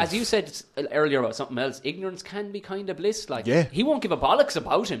have, as you said earlier about something else, ignorance can be kind of bliss. Like, he won't give a bollocks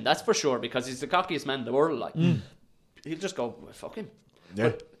about him, that's for sure, because he's the cockiest man in the world. Like, he'll just go, well, fuck him.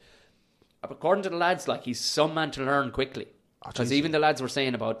 But according to the lads, like, he's some man to learn quickly. Because even the lads were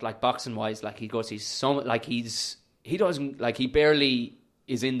saying about, like, boxing wise, like, he barely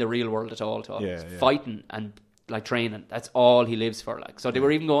is in the real world at all. Fighting and like training, that's all he lives for. Like, so they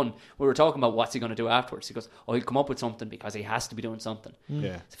were even going, we were talking about what's he going to do afterwards. He goes, he'll come up with something because he has to be doing something.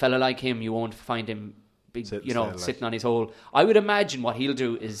 A fella like him, you won't find him big, sitting on his hole. I would imagine what he'll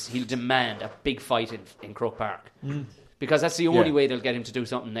do is he'll demand a big fight in Croke Park. Because that's the only way they'll get him to do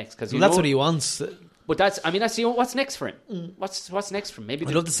something next. Because that's what he wants. But that's what's next for him. What's next for him? Maybe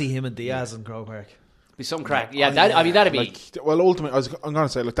I'd love to see him and Diaz in Croke Park. Be some crack. That'd be. Like, well, ultimately, I'm going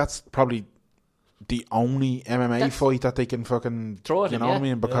to say, like, that's probably the only MMA fight that they can fucking throw it. You know what I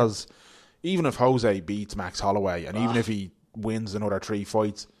mean? Because even if Jose beats Max Holloway, and even if he wins another 3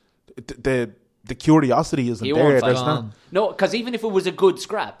 fights, the curiosity isn't there. There's no, because even if it was a good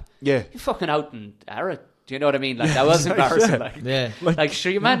scrap, you fucking out and Arrett. Do you know what I mean? Like, that was embarrassing. Like,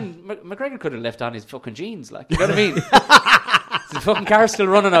 sure, your man McGregor could have left on his fucking jeans. Like, you know what I mean? The fucking car's still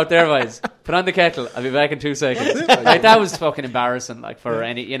running out there, boys. Put on the kettle. I'll be back in 2 seconds. Like, that was fucking embarrassing. Like, for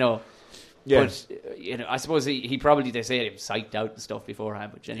any, you know. Yeah. But, you know, I suppose he probably, they say he was psyched out and stuff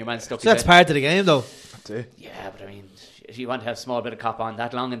beforehand, but your man stuck. So that's part of the game, though. That's it. Yeah, but I mean, if you want to have a small bit of cop on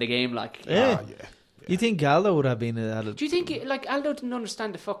that long in the game, like, You think Aldo would have been added? Do you think Aldo didn't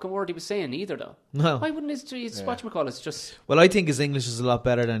understand the fucking word he was saying either though? No. Why wouldn't his whatchamacallit just? Well, I think his English is a lot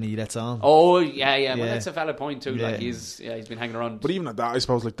better than he lets on. Oh yeah. Well, that's a valid point too. Yeah. Like he's been hanging around. But even at that, I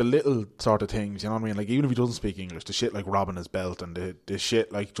suppose, like the little sort of things, you know what I mean? Like even if he doesn't speak English, the shit like robbing his belt and the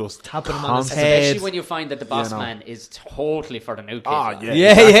shit like just tapping him on his constant- head. Especially when you find that the boss man is totally for the new kid. Ah, like.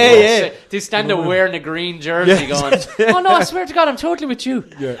 yeah. Yeah. To stand there wearing a green jersey going, oh no, I swear to God, I'm totally with you.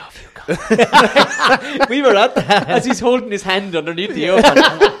 Yeah. I love you, Conor. We were at that. As he's holding his hand underneath the oak.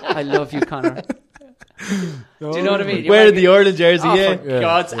 I love you, Conor. Do you know what I mean? Wearing the Ireland jersey, for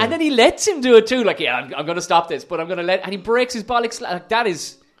God's. And then he lets him do it too. Like, I'm going to stop this, but I'm going to let. And he breaks his bollocks. Like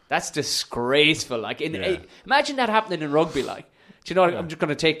that's disgraceful. Like, imagine that happening in rugby. Like, do you know? I'm just going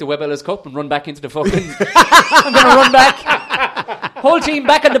to take the Webb Ellis Cup and run back into the fucking. I'm going to run back. Whole team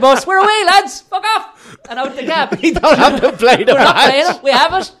back on the bus. We're away, lads. Fuck off. And out the gap. We don't have to play the We're not match. playing it. We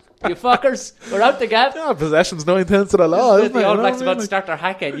have it. You fuckers. We're out the gap. Yeah, possession's 9 tenths of the law. Isn't The it? All You know Blacks what I about mean? to start their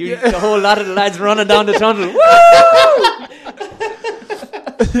hacking. The whole lot of the lads running down the tunnel. Woo!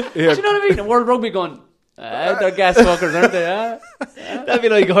 Do you know what I mean? The World Rugby going, they're gas fuckers, aren't they? That'd be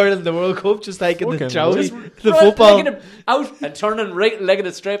like Ireland, the World Cup, just taking the Fucking trophy, just the football. Taking it out and turning right, legging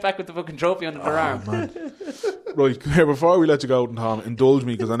it straight back with the fucking trophy under their arm. Right, before we let you go, Tom, indulge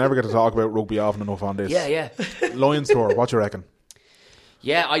me because I never get to talk about rugby often enough on this. Yeah. Lions tour, what you reckon?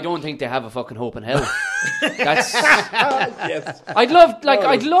 Yeah, I don't think they have a fucking hope in hell. That's. Yes. I'd love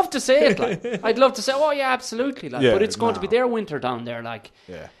to say it. Like, I'd love to say, oh yeah, absolutely. Like, Yeah, but it's going to be their winter down there. Like,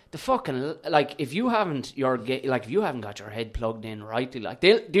 Yeah. the fucking if you haven't if you haven't got your head plugged in rightly, like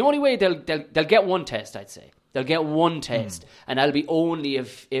the only way they'll get one test, I'd say they'll get one test, and that'll be only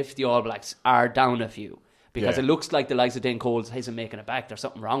if the All Blacks are down a few. Because it looks like the likes of Dane Coles isn't making it back. There's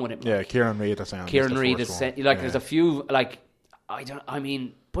something wrong with him. Yeah, Kieran Reid is saying. Kieran Reid is saying, there's a few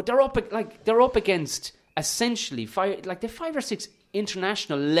but they're up against essentially 5 or 6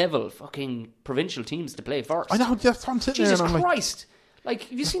 international level fucking provincial teams to play first. I know, that's what I'm sitting Jesus there and I'm Christ! Like,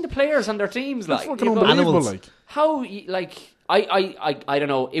 have you seen the players on their teams? That's Like, fucking you go, unbelievable. animals. Like, how? Like, I don't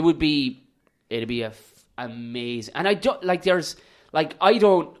know. It'd be amazing. And I don't like. There's like I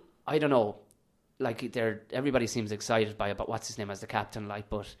don't know. Like, everybody seems excited about what's his name as the captain. Like,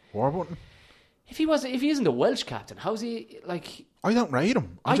 but Warburton. if he isn't the Welsh captain, how's he like? I don't rate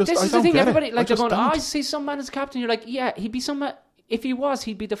him. This is the don't thing. get Everybody it. like they're just going. don't. I see some man as captain. You're like, yeah, he'd be some. If he was,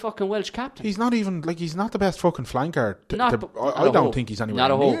 he'd be the fucking Welsh captain. He's not even like he's not the best fucking flanker. Not I a don't hope. think he's anywhere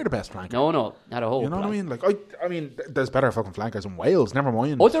Not a hope. near the best flanker. No, not a hope. You know what I like. mean? Like I mean, there's better fucking flankers in Wales. Never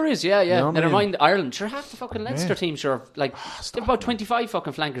mind. Oh, there is, yeah. You know what I Never mean? mind Ireland. Sure, half the fucking Leinster team, sure. Like, they've about 25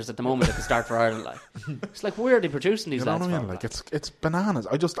 fucking flankers at the moment at the start for Ireland. Like, it's like, where are they producing these You know lads what I mean? from? Like it's bananas.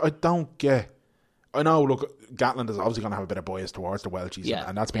 I don't get. I know. Look, Gatland is obviously going to have a bit of bias towards the Welchies, Yeah.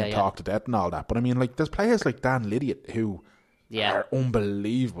 and that's being Yeah. talked to death and all that. But I mean, like, there's players like Dan Lydiot who are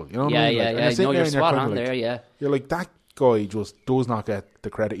unbelievable. You know what I mean? Like, and you're sitting No, there you're and spot kind on of like, there, yeah. You're like, that guy just does not get the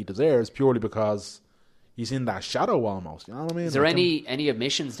credit he deserves purely because he's in that shadow almost. You know what I mean? Is there Like, any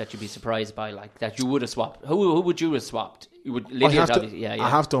omissions that you'd be surprised by, like, that you would have swapped? Who would you have swapped? You would Lydiot, obviously. I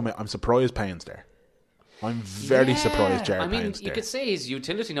have to admit, I'm surprised Payne's there. I'm very surprised Jared I mean, Payne's you there. could say his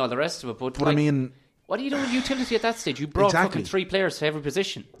utility and all the rest of it, but But I mean, what do you do with utility at that stage? You brought Exactly. fucking 3 players to every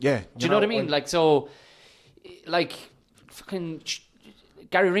position. yeah. Do you know what I mean? Like, so, like, fucking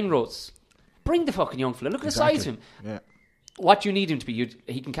Gary Ringrose. Bring the fucking young fella. Look at the size of him. Yeah. What you need him to be,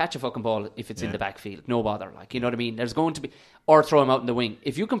 he can catch a fucking ball if it's in the backfield. No bother. Like, you know what I mean? There's going to be... Or throw him out in the wing.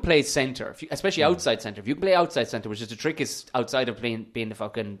 If you can play centre, especially outside centre, if you can play outside centre, which is the trickiest outside of being the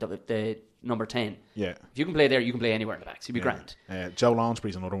fucking the number 10. Yeah. If you can play there, you can play anywhere in the back. So you'd be grand. Joe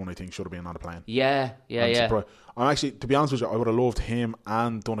Lansbury's another one I think should have been on the plane. Yeah. I'm actually, to be honest with you, I would have loved him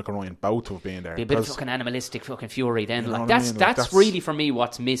and Donncha Ryan both to have been there. Be a bit of fucking animalistic fucking fury then. You know Like, what I that's mean? Like, that's that's- really for me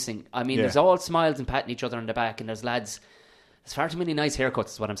what's missing. I mean, Yeah. there's all smiles and patting each other on the back, and there's lads. There's far too many nice haircuts,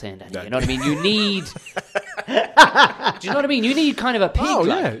 is what I'm saying, Danny. Yeah. You know what I mean? You need. Do you know what I mean? You need kind of a pig. Oh,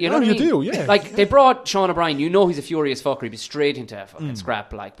 like, yeah. You know No, what I you mean? do, yeah. Like, they brought Sean O'Brien. You know he's a furious fucker. He'd be straight into a fucking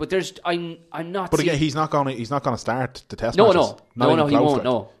scrap. Like, but there's, I'm not. But seeing, again, he's not going to start the test No, matches. no. Not No, even no, he close won't, to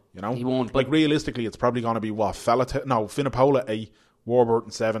it. no. You know, He won't, Like, but- realistically, it's probably going to be Finnapola 8,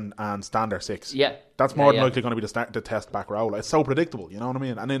 Warburton 7, and Stander 6. Yeah. That's more Yeah, than yeah. likely going to be the test back row. Like, it's so predictable. You know what I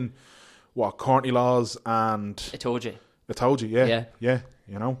mean? And then Courtney Laws and I told you. I told you, yeah.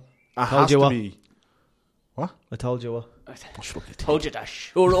 You know, it has you to what? be. What? I told you what. Told you that.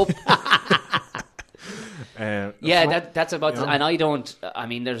 Sure up. Yeah, that's about. You know? And I don't. I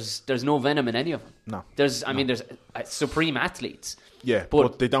mean, there's no venom in any of them. No. There's. I mean, there's supreme athletes. Yeah,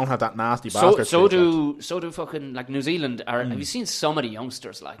 but they don't have that nasty bastard. So do fucking like New Zealand. Have you seen some of the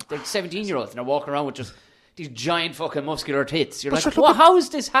youngsters? Like they're 17-year-olds and they're walking around with just these giant fucking muscular tits. You're like, well, how is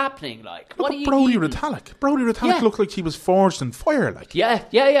this happening? Like, what are you? Brodie Retallick. Brodie Retallick looked like he was forged in fire. Like, yeah.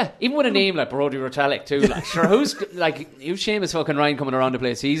 Even with a name like Brodie Retallick too. Like, sure, who's Seamus fucking Ryan coming around the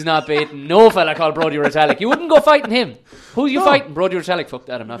place? He's not baiting no fella called Brodie Retallick. You wouldn't go fighting him. Who are you fighting? Brodie Retallick. Fuck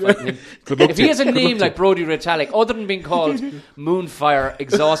that. I'm not fighting him. If he has a name like Brodie Retallick, other than being called Moonfire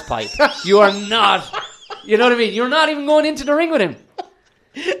Exhaust Pipe, you are not. You know what I mean? You're not even going into the ring with him.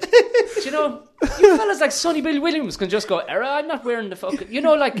 You know, you fellas like Sonny Bill Williams can just go, I'm not wearing the fucking, you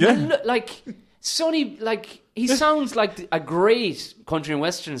know, like Sonny, like he sounds like a great country and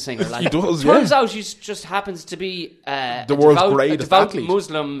western singer. Like, he does. Turns out he just happens to be the world's greatest athlete,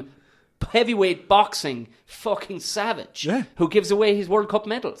 Muslim heavyweight boxing fucking savage who gives away his World Cup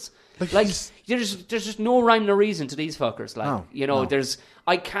medals. Like there's just no rhyme or reason to these fuckers. Like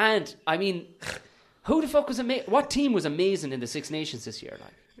who the fuck was amazing? What team was amazing in the Six Nations this year?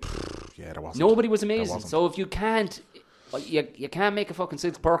 Like, yeah, there wasn't. Nobody was amazing. So if you can't make a fucking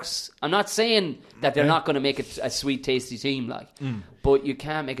Six Perks. I'm not saying that they're not going to make it a sweet, tasty team, but you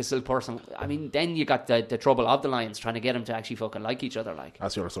can't make a Silk Person. I mean, then you got the trouble of the Lions trying to get them to actually fucking like each other. Like,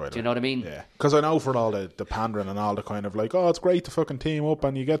 that's your story. Do you know what I mean? Yeah. Because I know for all the pandering and all the kind of like, oh, it's great to fucking team up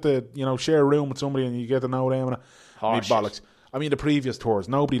and you get to, you know, share a room with somebody and you get to know them and bollocks. I mean, the previous tours,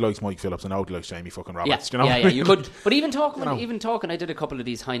 nobody likes Mike Phillips and nobody likes Jamie fucking Roberts. Yeah, you know? You could. But even talking, I did a couple of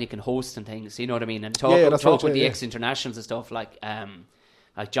these Heineken hosts and things. You know what I mean? And talk with the ex-internationals and stuff like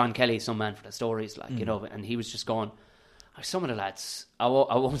John Kelly, some man for the stories, like you know. And he was just going, some of the lads, I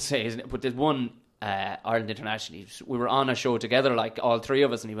won't say, isn't it? But there's one Ireland international. We were on a show together, like all three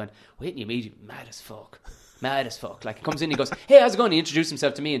of us, and he went, "Wait, you meet him, mad as fuck." Like, he comes in, he goes, "Hey, how's it going?" He introduced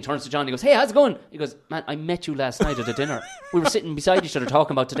himself to me and turns to John. He goes, "Hey, how's it going?" He goes, "Man, I met you last night at a dinner. We were sitting beside each other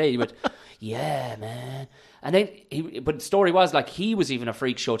talking about today." He went, "Yeah, man." And then but the story was like he was even a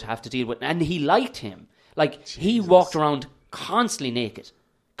freak show to have to deal with, and he liked him. Like he walked around constantly naked,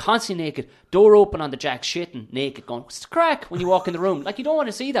 door open on the jack, shitting naked, going, "What's the crack?" When you walk in the room, like you don't want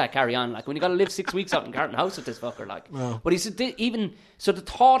to see that carry on. Like when you got to live 6 weeks out in Carton House with this fucker, like. No. But he said even so, the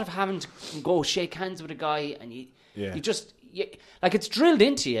thought of having to go shake hands with a guy and you just. Like it's drilled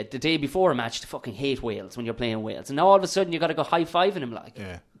into you the day before a match to fucking hate Wales when you're playing Wales, and now all of a sudden you got to go high-fiving him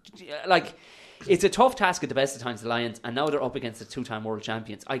like it's a tough task at the best of times, the Lions, and now they're up against the 2-time world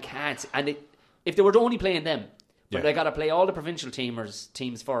champions. I can't, and if they were only playing them, but they got to play all the provincial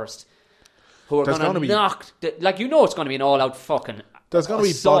teams first, who are going to knock like you know it's going to be an all-out fucking. There's going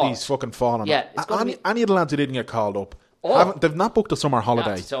to be bodies fucking falling. Yeah, any of the lads who didn't get called up. They've not booked a summer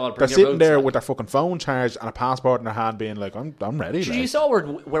holiday. They're sitting there with their fucking phone charged and a passport in their hand, being like, "I'm ready." You saw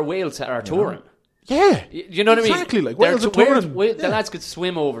where Wales are touring. Yeah, you know what I mean. Exactly, like Wales are touring. The lads could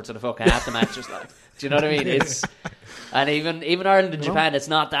swim over to the fucking after matches. Like, do you know what I mean? It's and even Ireland and Japan, it's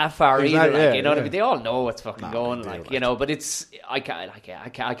not that far either. Like, you know what I mean? They all know what's fucking going. Like, you know, but it's I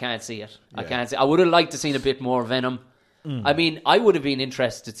can't see it. I can't see. I would have liked to seen a bit more Venom. I mean, I would have been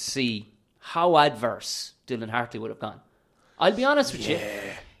interested to see how adverse Dylan Hartley would have gone. I'll be honest with you.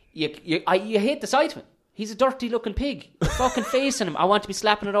 You hate the sight of him. He's a dirty looking pig. The fucking face in him. I want to be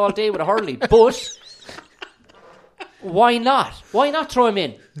slapping it all day with a hurley. But why not? Why not throw him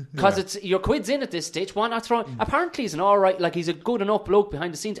in? Because it's your quid's in at this stage. Why not throw him? Apparently he's an alright, like he's a good enough bloke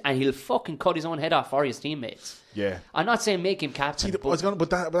behind the scenes, and he'll fucking cut his own head off for his teammates. Yeah. I'm not saying make him captain. But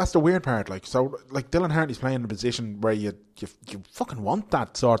that's the weird part. Like, so, like Dylan Hartley's playing in a position where you fucking want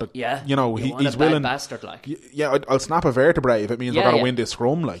that sort of. Yeah. You know, he's willing. Bastard, like. Yeah, I'll snap a vertebrae if it means we're going to win this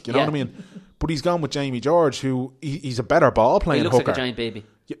scrum. Like, you know what I mean? But he's gone with Jamie George, who he's a better ball playing hooker. He looks like a giant baby.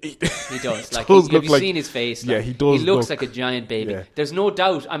 He does. Like, have you seen his face? Like, yeah, he does. He looks like a giant baby. Yeah. There's no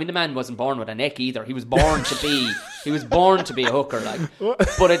doubt. I mean, the man wasn't born with a neck either. He was born to be. He was born to be a hooker. Like,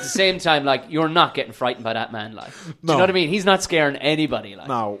 but at the same time, like, you're not getting frightened by that man. Like, do you know what I mean? He's not scaring anybody. Like,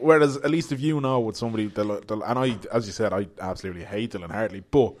 no. Whereas, at least if you know with somebody, and I, as you said, I absolutely hate Dylan Hartley,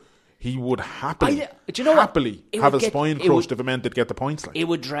 but he would happily have his spine crushed if it meant they'd get the points. Like. It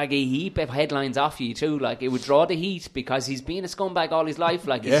would drag a heap of headlines off you too. Like, it would draw the heat because he's been a scumbag all his life.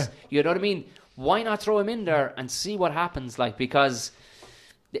 Like, you know what I mean? Why not throw him in there and see what happens? Like, because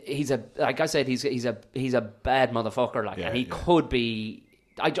he's a bad motherfucker. Like, and he could be.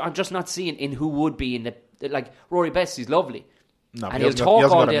 I'm just not seeing in who would be in the like Rory Best. He's lovely. No, and he'll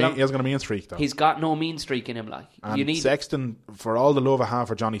talk all day long. He hasn't got a mean streak, though. He's got no mean streak in him. Like, and you need Sexton, for all the love I have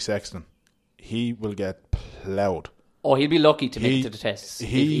for Johnny Sexton, he will get ploughed. Oh, he'll be lucky to make it to the tests.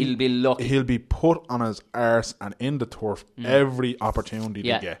 He'll be lucky. He'll be put on his arse and in the turf every opportunity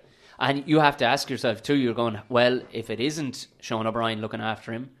to get. And you have to ask yourself too, you're going, well, if it isn't Sean O'Brien looking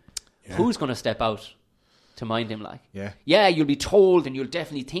after him, who's going to step out to mind him? Like, yeah, you'll be told and you'll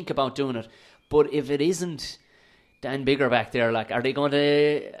definitely think about doing it. But if it isn't Dan Bigger back there, like, are they going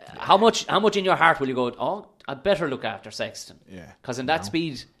to? How much in your heart will you go? Oh, I better look after Sexton. Yeah, because in that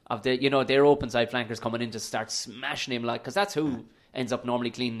speed of the, their open side flankers coming in to start smashing him, like, because that's who ends up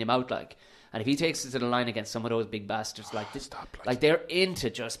normally cleaning him out, like. And if he takes it to the line against some of those big bastards like this, like they're into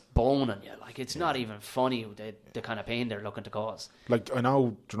just boning you. Like, it's not even funny the kind of pain they're looking to cause. Like, I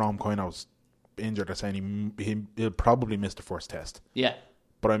know Jerome Coyno's injured. They're saying he'll probably miss the first test. Yeah.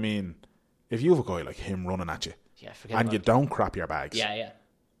 But I mean, if you have a guy like him running at you, and you don't crap your bags,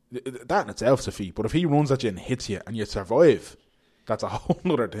 that in itself is a feat. But if he runs at you and hits you and you survive, that's a whole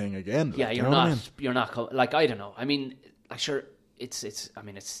other thing again. Yeah, like, you're not like, I don't know. I mean, like, sure. It's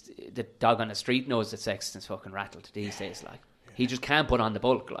the dog on the street knows that Sexton's fucking rattled these days. Like, he just can't put on the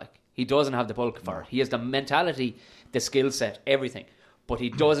bulk. Like, he doesn't have the bulk for it. He has the mentality, the skill set, everything, but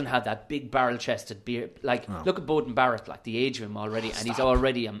he doesn't have that big barrel-chested beard. Like, look at Bowden Barrett, like the age of him already, and he's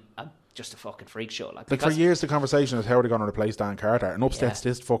already just a fucking freak show. Like for years, the conversation is how are they going to replace Dan Carter, and upsets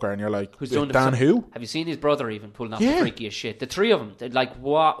this fucker, and you're like, who's doing Dan? Who? Have you seen his brother even pulling off the freakiest shit? The three of them, they're like,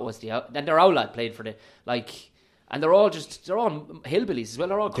 what was the? And their outlet played for the like. And they're all hillbillies as well.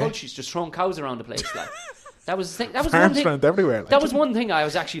 They're all cultures, just throwing cows around the place. Like, that was the thing. That was one thing. Everywhere. Like, that was one thing I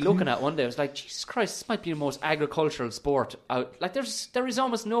was actually looking at one day. I was like, Jesus Christ, this might be the most agricultural sport out. Like, there is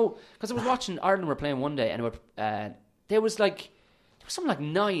almost no, because I was watching Ireland were playing one day, and there was something like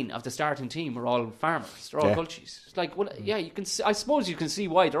 9 of the starting team were all farmers. They're all cultures. It's like, well, yeah, you can. I suppose you can see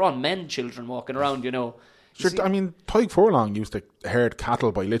why they're all children walking around. Sure, I mean, Tyke Furlong used to herd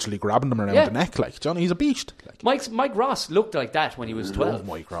cattle by literally grabbing them around the neck. Like, Johnny, he's a beast. Like, Mike Ross looked like that when he was 12. Love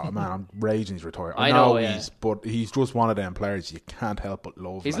Mike Ross, man. I'm raging he's retired. I know but he's just one of them players you can't help but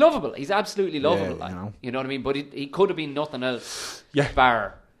love. He's lovable. He's absolutely lovable. You know what I mean. But he could have been nothing else.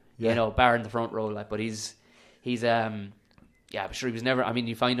 Bar in the front row. Like, but he's I'm sure he was never. I mean,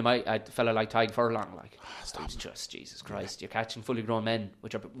 you find him a fella like Tyke Furlong. Like, it's just Jesus Christ. You're catching fully grown men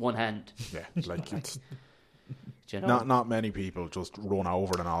with your one hand. Yeah, like it's. Not many people just run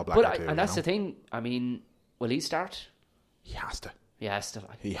over an All Black. And that's the thing. I mean, will he start? He has to.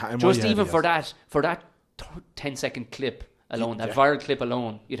 Like, just even for that 10-second clip alone, that viral clip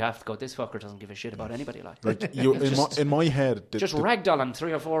alone, you'd have to go, this fucker doesn't give a shit about anybody. Like in my head, just ragdolling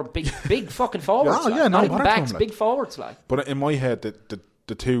 3 or 4 big fucking forwards. Not even backs, big forwards. Like, but in my head,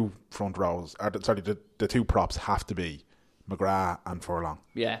 the 2 front rows, the 2 props have to be McGrath and Furlong.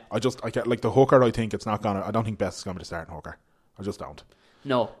 Yeah. I get like the hooker. I think it's not gonna. I don't think Best is gonna be the starting hooker. I just don't.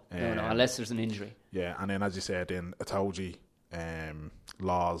 No, unless there's an injury. Yeah, and then as you said, in Itoje,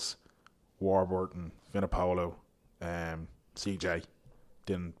 Laws, Warburton, Vinopola, CJ,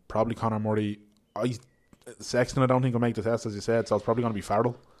 then probably Conor Murray. Sexton, I don't think will make the test, as you said, so it's probably going to be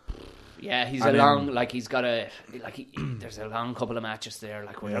Farrell. Yeah, he's there's a long couple of matches there,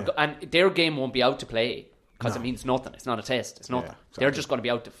 and their game won't be out to play. Because it means nothing. It's not a test. It's nothing. Exactly. They're just going to be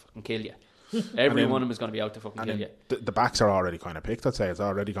out to fucking kill you. Every one of them is going to be out to fucking kill you. The backs are already kind of picked, I'd say. It's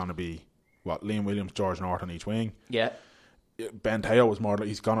already going to be, Liam Williams, George Norton each wing. Yeah. Ben Teo was more like,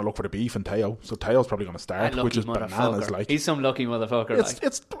 he's going to look for the beef in Teo. So Teo's probably going to start, which is bananas. Like, he's some lucky motherfucker.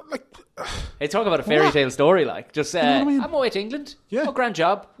 It's like... Hey, talk about a fairy tale story, like. Just, I'm away to England. Yeah. Oh, grand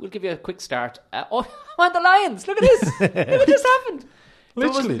job. We'll give you a quick start. I want the Lions. Look at this. Look what just happened.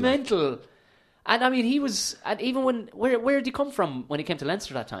 Literally. It was mental. And I mean, he was, and even where did he come from when he came to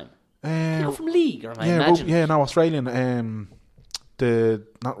Leinster that time? Did he come from League, or am I imagining? Australian.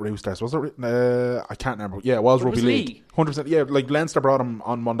 Not Roosters, was it? I can't remember. Yeah, it was Rugby League. 100%. Yeah, like Leinster brought him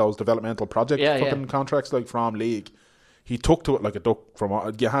on one of those developmental project contracts, like from League. He took to it like a duck.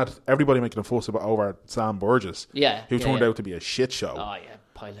 You had everybody making a fuss over Sam Burgess, who turned out to be a shit show. Oh yeah,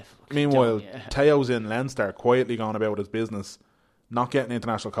 pile of. Meanwhile, Teo's in Leinster, quietly going about his business. Not getting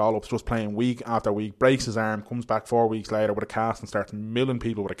international call-ups, just playing week after week, breaks his arm, comes back 4 weeks later with a cast and starts milling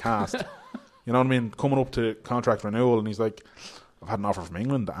people with a cast. You know what I mean? Coming up to contract renewal, and he's like, I've had an offer from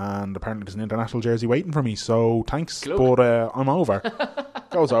England, and apparently there's an international jersey waiting for me, so thanks, but I'm over.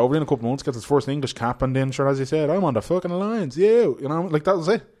 Goes over in a couple of months, gets his first English cap, and then, sure, as you said, I'm on the fucking Alliance, you know, like that was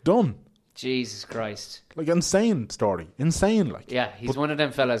it, done. Jesus Christ. Like, insane story. Insane, like. Yeah, he's one of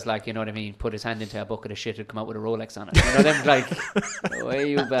them fellas, like, you know what I mean, put his hand into a bucket of shit and come out with a Rolex on it. You know them, like, away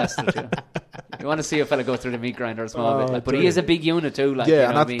you bastard, you want to see a fella go through the meat grinder a small bit, like, but he is a big unit too, like.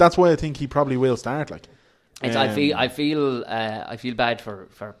 Yeah, and that's why I think he probably will start, like. I feel bad for,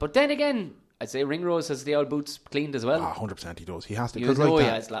 but then again, I'd say Ringrose has the old boots cleaned as well. 100% he does. He has to, because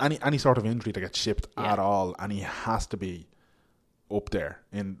like any sort of injury that gets shipped at all, and he has to be up there.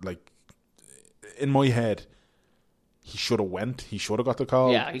 In my head, he should have went. He should have got the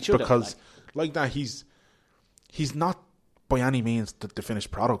call. Yeah, he should have. Because like that, he's not by any means the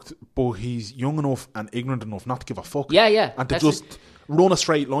finished product, but he's young enough and ignorant enough not to give a fuck. Yeah. And to just run a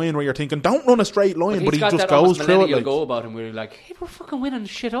straight line where you're thinking, don't run a straight line, but he just goes through it. Like, go about him, we're like, hey, we're fucking winning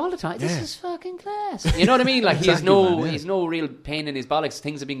shit all the time. This is fucking class. You know what I mean? Like exactly, he's no real pain in his bollocks.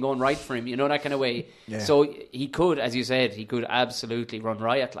 Things have been going right for him. You know, that kind of way. Yeah. So he could, as you said, he could absolutely run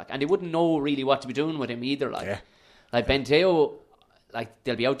riot. Like, and they wouldn't know really what to be doing with him either. Like Benteo. Like,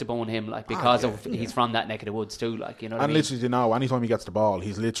 they'll be out to bone him, like, because he's from that neck of the woods too, like, you know what I mean? And literally, anytime he gets the ball,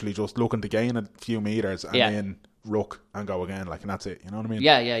 he's literally just looking to gain a few metres and then ruck and go again, like, and that's it, you know what I mean?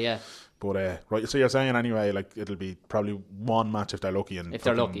 Yeah. But, right, so you're saying anyway, like, it'll be probably one match if they're lucky. And if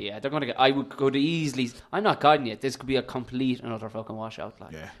they're lucky, they're going to get, could easily, I'm not guiding you, this could be a complete and utter fucking washout,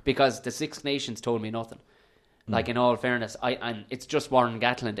 like, because the Six Nations told me nothing. Like, in all fairness, and it's just Warren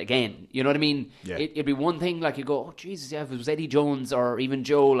Gatland again. You know what I mean? Yeah. It'd be one thing, like, you go, oh, Jesus, if it was Eddie Jones or even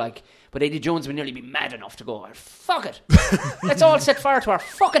Joe, like, but Eddie Jones would nearly be mad enough to go, fuck it. Let's all set fire to our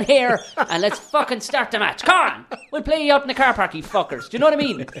fucking hair and let's fucking start the match. Come on. We'll play you out in the car park, you fuckers. Do you know what I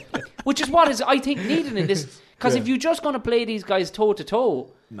mean? Which is what is, I think, needed in this. Because if you're just going to play these guys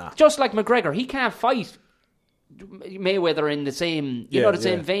toe-to-toe, just like McGregor, he can't fight Mayweather in the same,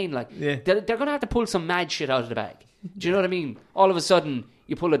 same vein. Like, they're going to have to pull some mad shit out of the bag. Do you know what I mean? All of a sudden,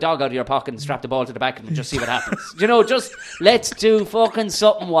 you pull a dog out of your pocket and strap the ball to the back and just see what happens. You know, just let's do fucking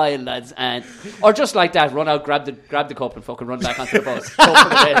something wild, lads, or just like that, run out, grab the cup, and fucking run back onto the bus.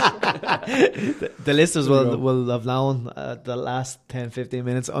 The listeners will have known the last 10-15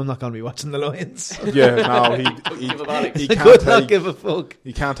 minutes. I'm not going to be watching the Lions. Yeah, no, he can't not give a fuck.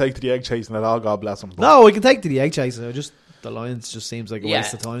 He can't take to the egg chasing at all. God bless him. No, we can take to the egg chasing. The Lions just seems like a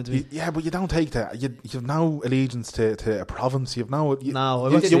waste of time to me. Yeah, but you don't take that. You have no allegiance to a province. You have no. You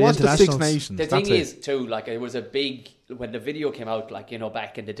want the Six Nations. The thing is, too, like, it was a big, when the video came out, like, you know,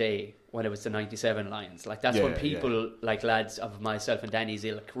 back in the day when it was the 97 Lions, like, that's when people like lads of myself and Danny's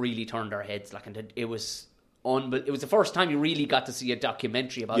ilk really turned their heads, like, and it was it was the first time you really got to see a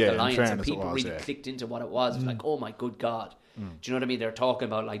documentary about the Lions, and people really clicked into what it was. It was like, oh my good God. Do you know what I mean? They're talking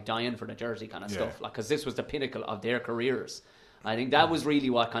about, like, dying for the jersey kind of stuff, like, because this was the pinnacle of their careers. I think that was really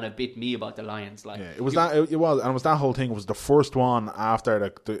what kind of bit me about the Lions. Like, it was that whole thing. It was the first one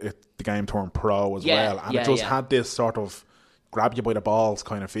after the game turned pro as well, and it just had this sort of grab you by the balls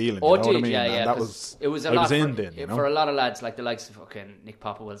kind of feeling. Oh, you know what I mean? And that was a lot for a lot of lads, like the likes of fucking Nick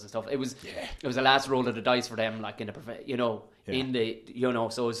Popplewells and stuff. It was the last roll of the dice for them, like, in the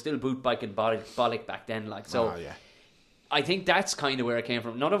so it was still boot bike and bollock back then, like, so. I think that's kind of where it came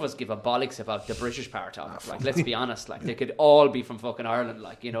from. None of us give a bollocks about the British part of it. Like, let's be honest. Like, they could all be from fucking Ireland.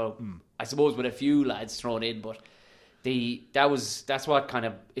 Like, you know, I suppose with a few lads thrown in, but that's what kind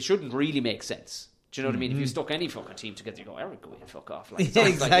of, it shouldn't really make sense. Do you know what I mean? If you stuck any fucking team together, you go, Eric, go in, fuck off. Like,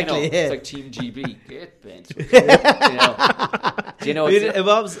 exactly. It's like Team GB. Get bent.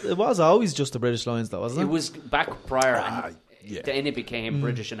 It was always just the British Lions, though, wasn't it? It was back prior, and then it became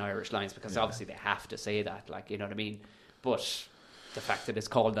British and Irish Lions, because obviously they have to say that. Like, you know what I mean? But the fact that it's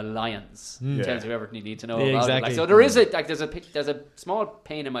called the Lions tells you everything you need to know about it. Like, so there's a small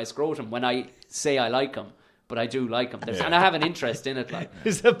pain in my scrotum when I say I like them, but I do like them, and I have an interest in it. Like,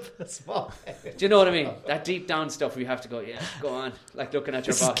 there's a small. Do you know what I mean? That deep down stuff we have to go. Yeah, go on. Like, looking at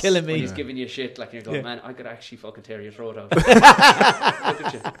your boss, killing me. When he's giving you shit. Like, you're going, man, I could actually fucking tear your throat out. Look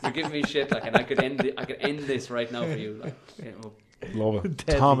at you. You're giving me shit. Like, and I could end this right now for you. Like, you know. Love it.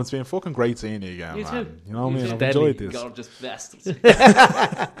 Tom, it's been fucking great seeing you again, man. You know what I mean? I've enjoyed this. Gorgeous bastards. Have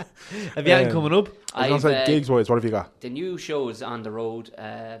you anything coming up? I was going to say, gigs wise, what have you got? The new shows on the road.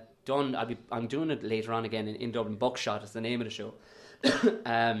 Done. I'm doing it later on again in Dublin. Buckshot is the name of the show.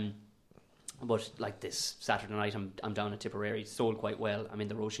 But like this Saturday night, I'm down at Tipperary. Sold quite well. I'm in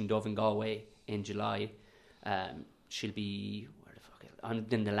the Roisin Dove in Galway in July. She'll be I'm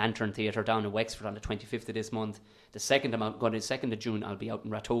in the Lantern Theatre down in Wexford on the 25th of this month. The 2nd of June, I'll be out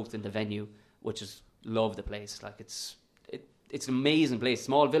in Ratoath in the venue, which is, love the place. Like, it's an amazing place,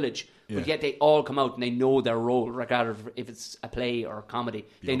 small village, but yet they all come out and they know their role, regardless of if it's a play or a comedy.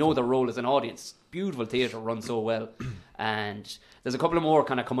 Beautiful. They know their role as an audience. Beautiful theatre, run so well. And there's a couple of more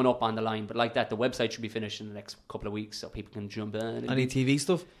kind of coming up on the line, but like that, the website should be finished in the next couple of weeks, so people can jump in. Any TV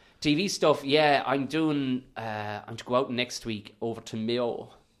stuff? TV stuff, yeah. I'm doing. I'm to go out next week over to Mayo.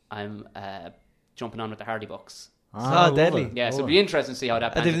 I'm jumping on with the Hardy Bucks deadly. Yeah, so it'll be interesting to see how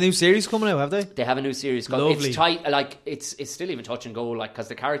that They pans have a new series coming out, have they? They have a new series called Lovely. It's tight, like it's still even touch and go, like, because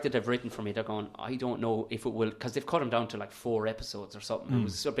the character they've written for me, they're going, I don't know if it will, because they've cut him down to like 4 episodes or something. It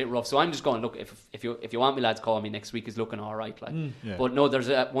was a bit rough, so I'm just going, look, if you want me, lads, call me. Next week is looking all right, like. But no, there's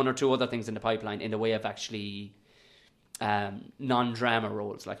 1 or 2 other things in the pipeline in the way of actually non-drama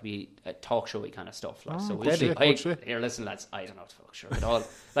roles, like be a talk showy kind of stuff, like. So we'll see. Here, listen, lads, I don't know what the fuck sure at all.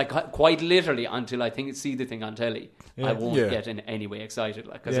 Like, quite literally, until I see the thing on telly, I won't get in any way excited,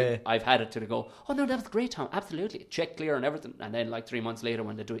 like, because I've had it to go, oh no, that was great, Tom, absolutely, check clear and everything, and then like 3 months later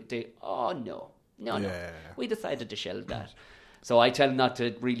when they do it, oh no, we decided to shelve that. So I tell them not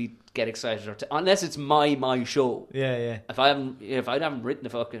to really get excited, unless it's my show. If I haven't written the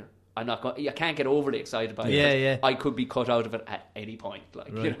fucking, I'm not going. I can't get overly excited by it. I could be cut out of it at any point,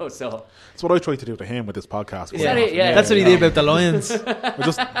 like, you know. So it's what I try to do to him with this podcast. That's what he did about the Lions.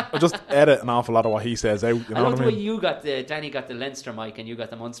 I just edit an awful lot of what he says out. You know what I mean? You got Danny got the Leinster mic and you got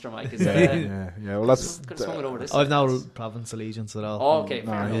the Munster mic. Well, that's. I've no province allegiance at all. Oh, okay,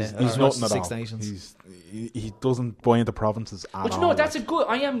 he's nothing at all. Six Nations. He doesn't buy into provinces at all. But you know, that's a good.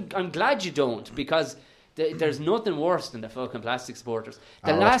 I'm glad you don't, because there's nothing worse than the fucking plastic supporters.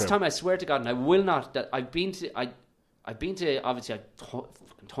 The last time, I swear to God, and I will not, that I've been to obviously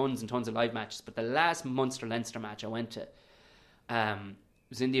tons and tons of live matches, but the last Munster Leinster match I went to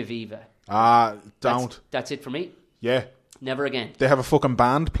was in the Aviva. That's it for me. Yeah. Never again. They have a fucking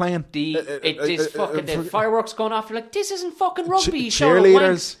band playing. The fireworks going off. You're like, this isn't fucking rugby.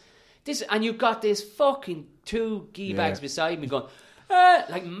 Cheerleaders. And you've got this fucking 2 gee bags beside me going,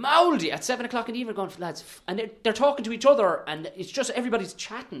 like mouldy at 7 o'clock in the evening, going, lads, and they're talking to each other, and it's just everybody's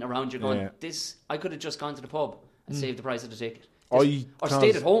chatting around you, going, "This, I could have just gone to the pub and saved the price of the ticket, or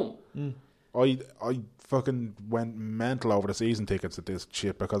stayed at home." I fucking went mental over the season tickets at this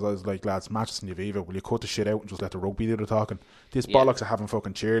shit, because I was like, lads, matches in the Aviva, will you cut the shit out and just let the rugby do the talking? This bollocks of having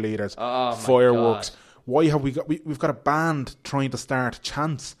fucking cheerleaders, fireworks. Why have we've got a band trying to start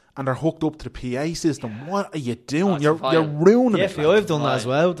chants, and they're hooked up to the PA system? What are you doing? You're ruining it. Yeah, I've done that as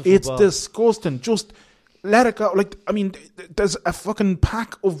well. It's disgusting. Just let it go. Like, I mean, there's a fucking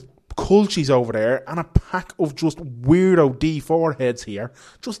pack of culchies over there and a pack of just weirdo D4 heads here.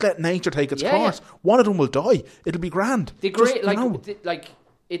 Just let nature take its course. One of them will die. It'll be grand. The great,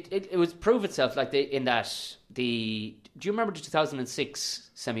 it was prove itself. Like, do you remember the 2006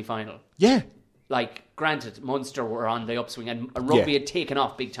 semi-final? Yeah. Like, granted, Munster were on the upswing, and rugby had taken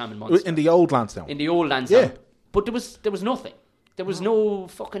off big time in Munster. In the old Lansdowne. But there was nothing. There was no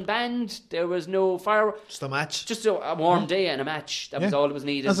fucking band. There was no fireworks. Just a match. Just a warm day and a match. That was all that was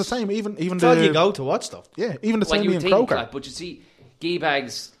needed. That's the same. Even it's all you go to watch stuff. Yeah, even the same in Croker. Like, but you see, gee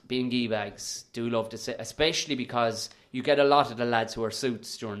bags being gee bags do love to say, especially because you get a lot of the lads who are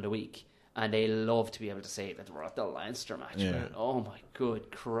suits during the week, and they love to be able to say that we're at the Leinster match. Yeah. Oh my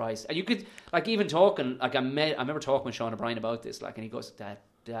good Christ! And you could, like, even talking, like, I remember talking with Sean O'Brien about this, like, and he goes,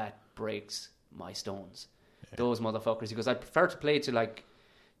 that breaks my stones. Yeah. Those motherfuckers. He goes, I prefer to play to like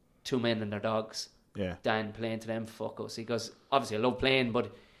 2 men and their dogs than playing to them fuckers. He goes, obviously I love playing,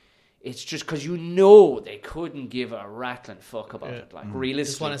 but it's just because they couldn't give a rattling fuck about it. Like, realistically,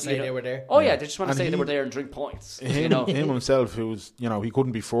 just want to say they were there. Oh yeah, they just want to say they were there and drink points. Him himself, who's, he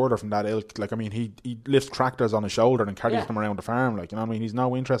couldn't be further from that ilk. Like, I mean, he lifts tractors on his shoulder and carries them around the farm. Like, you know what I mean? He's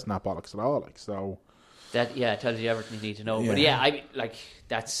no interest in that bollocks at all. Like, so. That tells you everything you need to know. Yeah. But I like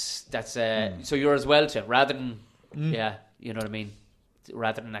that's so you're as well to, rather than you know what I mean,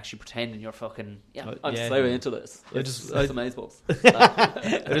 rather than actually pretending you're fucking I'm so into this. It's amazing.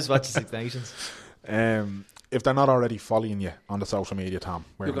 I just watch the Six Nations. If they're not already following you on the social media, Tom,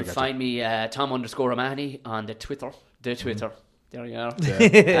 where you can find me Tom_O'Mahony on the Twitter. There you are.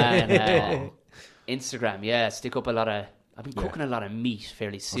 And Instagram. Stick up a lot of. I've been cooking a lot of meat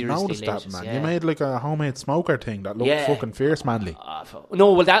fairly seriously. I noticed that, man. You made like a homemade smoker thing that looked fucking fierce, manly.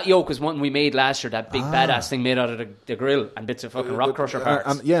 No, well, that yoke was one we made last year. That big badass thing made out of the grill and bits of fucking rock crusher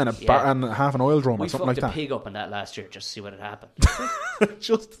parts. And half an oil drum or something like that. We fucked a pig up in that last year just to see what had happened.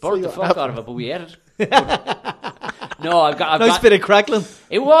 Just burnt the fuck out of it, but we ate it. I've got nice bit of crackling.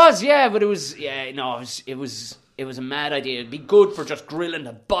 It was, but it was a mad idea. It'd be good for just grilling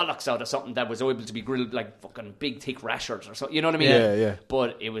the bollocks out of something that was able to be grilled like fucking big thick rashers or something. You know what I mean? Yeah.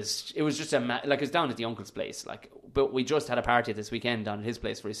 But it was just like, it's down at the uncle's place. Like, but we just had a party this weekend down at his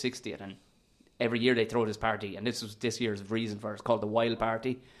place for his 60th, and every year they throw this party, and this was this year's reason for it. It's called the Wild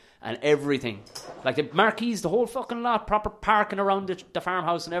Party, and everything, like the marquees, the whole fucking lot, proper parking around the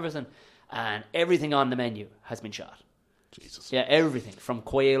farmhouse and everything, and everything on the menu has been shot. Jesus. Yeah, everything from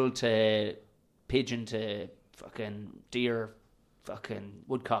quail to pigeon to fucking deer, fucking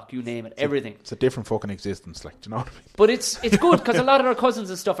woodcock, you name it, everything. It's a different fucking existence, like, do you know what I mean? But it's good because a lot of our cousins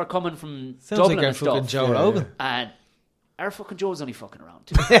and stuff are coming from Dublin like and stuff. fucking Joe Rogan. And our fucking Joe's only fucking around.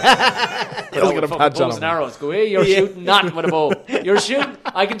 With fucking bows and arrows. Go, hey, you're shooting not with a bow. You're shooting.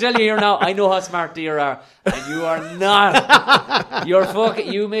 I can tell you here now, I know how smart deer are. And you are not. You're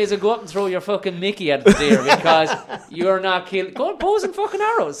fucking, you may as well go up and throw your fucking Mickey at the deer because you're not killing. Go on, bows and fucking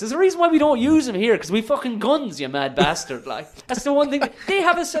arrows. There's a reason why we don't use them here because we fucking guns, you mad bastard. Like, that's the one thing. They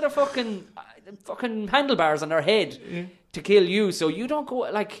have a set of fucking handlebars on their head to kill you. So you don't go,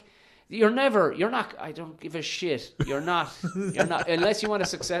 like, you're not, I don't give a shit. You're not, unless you want to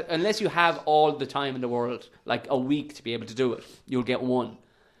success, unless you have all the time in the world, like a week to be able to do it, you'll get one.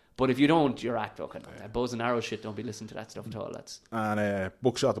 But if you don't, you're at fucking bows and arrows shit. Don't be listening to that stuff at all. And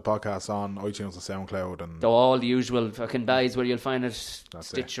Bookshot the podcast on iTunes and SoundCloud and all the usual fucking buys where you'll find it,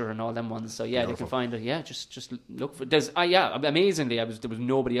 Stitcher and all them ones. So yeah, beautiful. They can find it. Yeah, just look for. There's amazingly, there was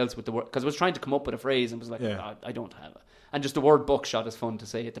nobody else with the word because I was trying to come up with a phrase and was like, I don't have it. And just the word buckshot is fun to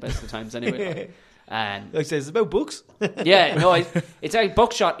say at the best of times anyway. And like I say, it's about books. Yeah, no, it's like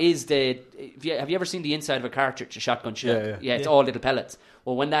buckshot is the. Have you ever seen the inside of a cartridge, a shotgun shell? Yeah, it's all little pellets.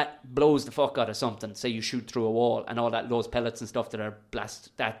 Well, when that blows the fuck out of something, say you shoot through a wall and all those pellets and stuff that are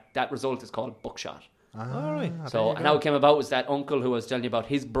blast, that result is called buckshot. All right. So, and how it came about was that uncle who I was telling you about,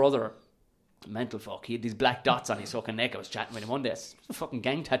 his brother, mental fuck, he had these black dots on his fucking neck. I was chatting with him one day, fucking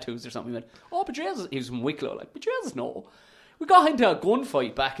gang tattoos or something. He went, oh, but Jesus, he was from Wicklow, like, but Jesus, no. We got into a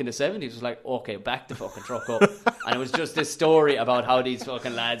gunfight back in the 70s. It was like, okay, back the fucking truck up. And it was just this story about how these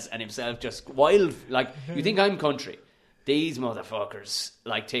fucking lads and himself just wild, like, you think I'm country. These motherfuckers,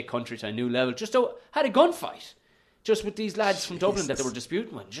 like, take country to a new level. Just had a gunfight. Just with these lads from Dublin that they were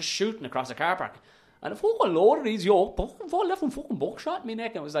disputing with. Just shooting across a car park. And a fucking load of these left and fucking buckshot in my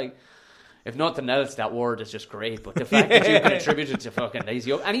neck. And I was like, if nothing else, that word is just great. But the fact that you can attribute it to fucking these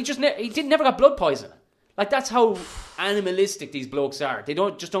young... And he never got blood poison. Like, that's how animalistic these blokes are. They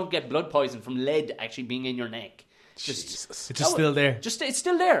don't get blood poison from lead actually being in your neck. It's just still there. It's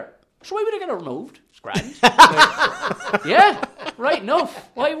still there. So why would I get it removed? It's grand. Yeah, right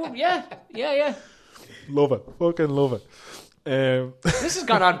enough. Why would... Yeah. Love it. Fucking love it. This has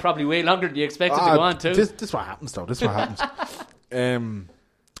gone on probably way longer than you expected to go on too. This is what happens though. This is what happens.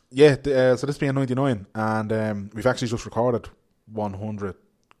 So this being 99 and we've actually just recorded 100.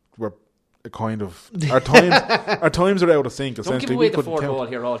 We're kind of our times are out of sync. Don't give away the fourth wall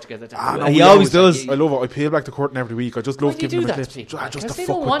here altogether. No, he always does. I love it. I peel back the curtain every week. I just love giving them a clip. Because they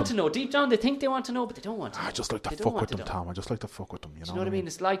don't want to know. Deep down they think they want to know, but they don't want to. I just like to fuck with them, Tom. I just like to fuck with them. You know what I mean?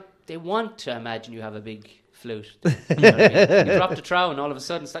 It's like they want to imagine you have a big flute. You know what I mean? You drop the trow and all of a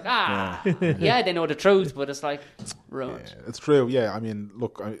sudden it's like, they know the truth, but it's like ruined. Yeah, it's true. Yeah, I mean,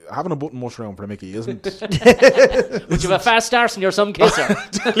 look, having a button mushroom for a Mickey isn't. But you have a fast arse and you're some kisser.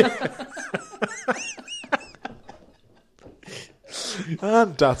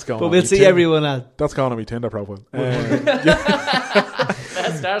 And that's gone. But we'll see everyone at. That's gone on my Tinder profile.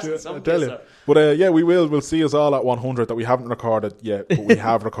 Fast arse and some kisser. But we will. We'll see us all at 100 that we haven't recorded yet, but we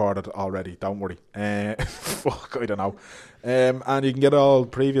have recorded already. Don't worry. Fuck, I don't know. And you can get all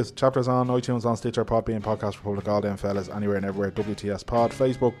previous chapters on iTunes, on Stitcher, Podbean, Podcast Republic, all them fellas, anywhere and everywhere. WTS Pod,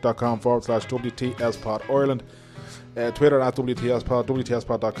 Facebook.com/WTS Pod Ireland. Twitter at WTS Pod,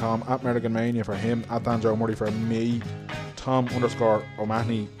 WTSpod.com, at Merrigan Mania for him, at Danjo Murray for me,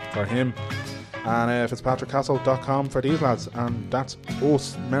 Tom_O'Mahony for him, and FitzpatrickCastle.com for these lads. And that's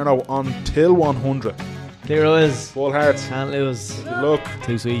us, Merno, until 100. There it is. Full hearts. Can't lose. Good luck.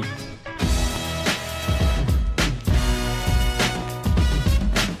 Too sweet.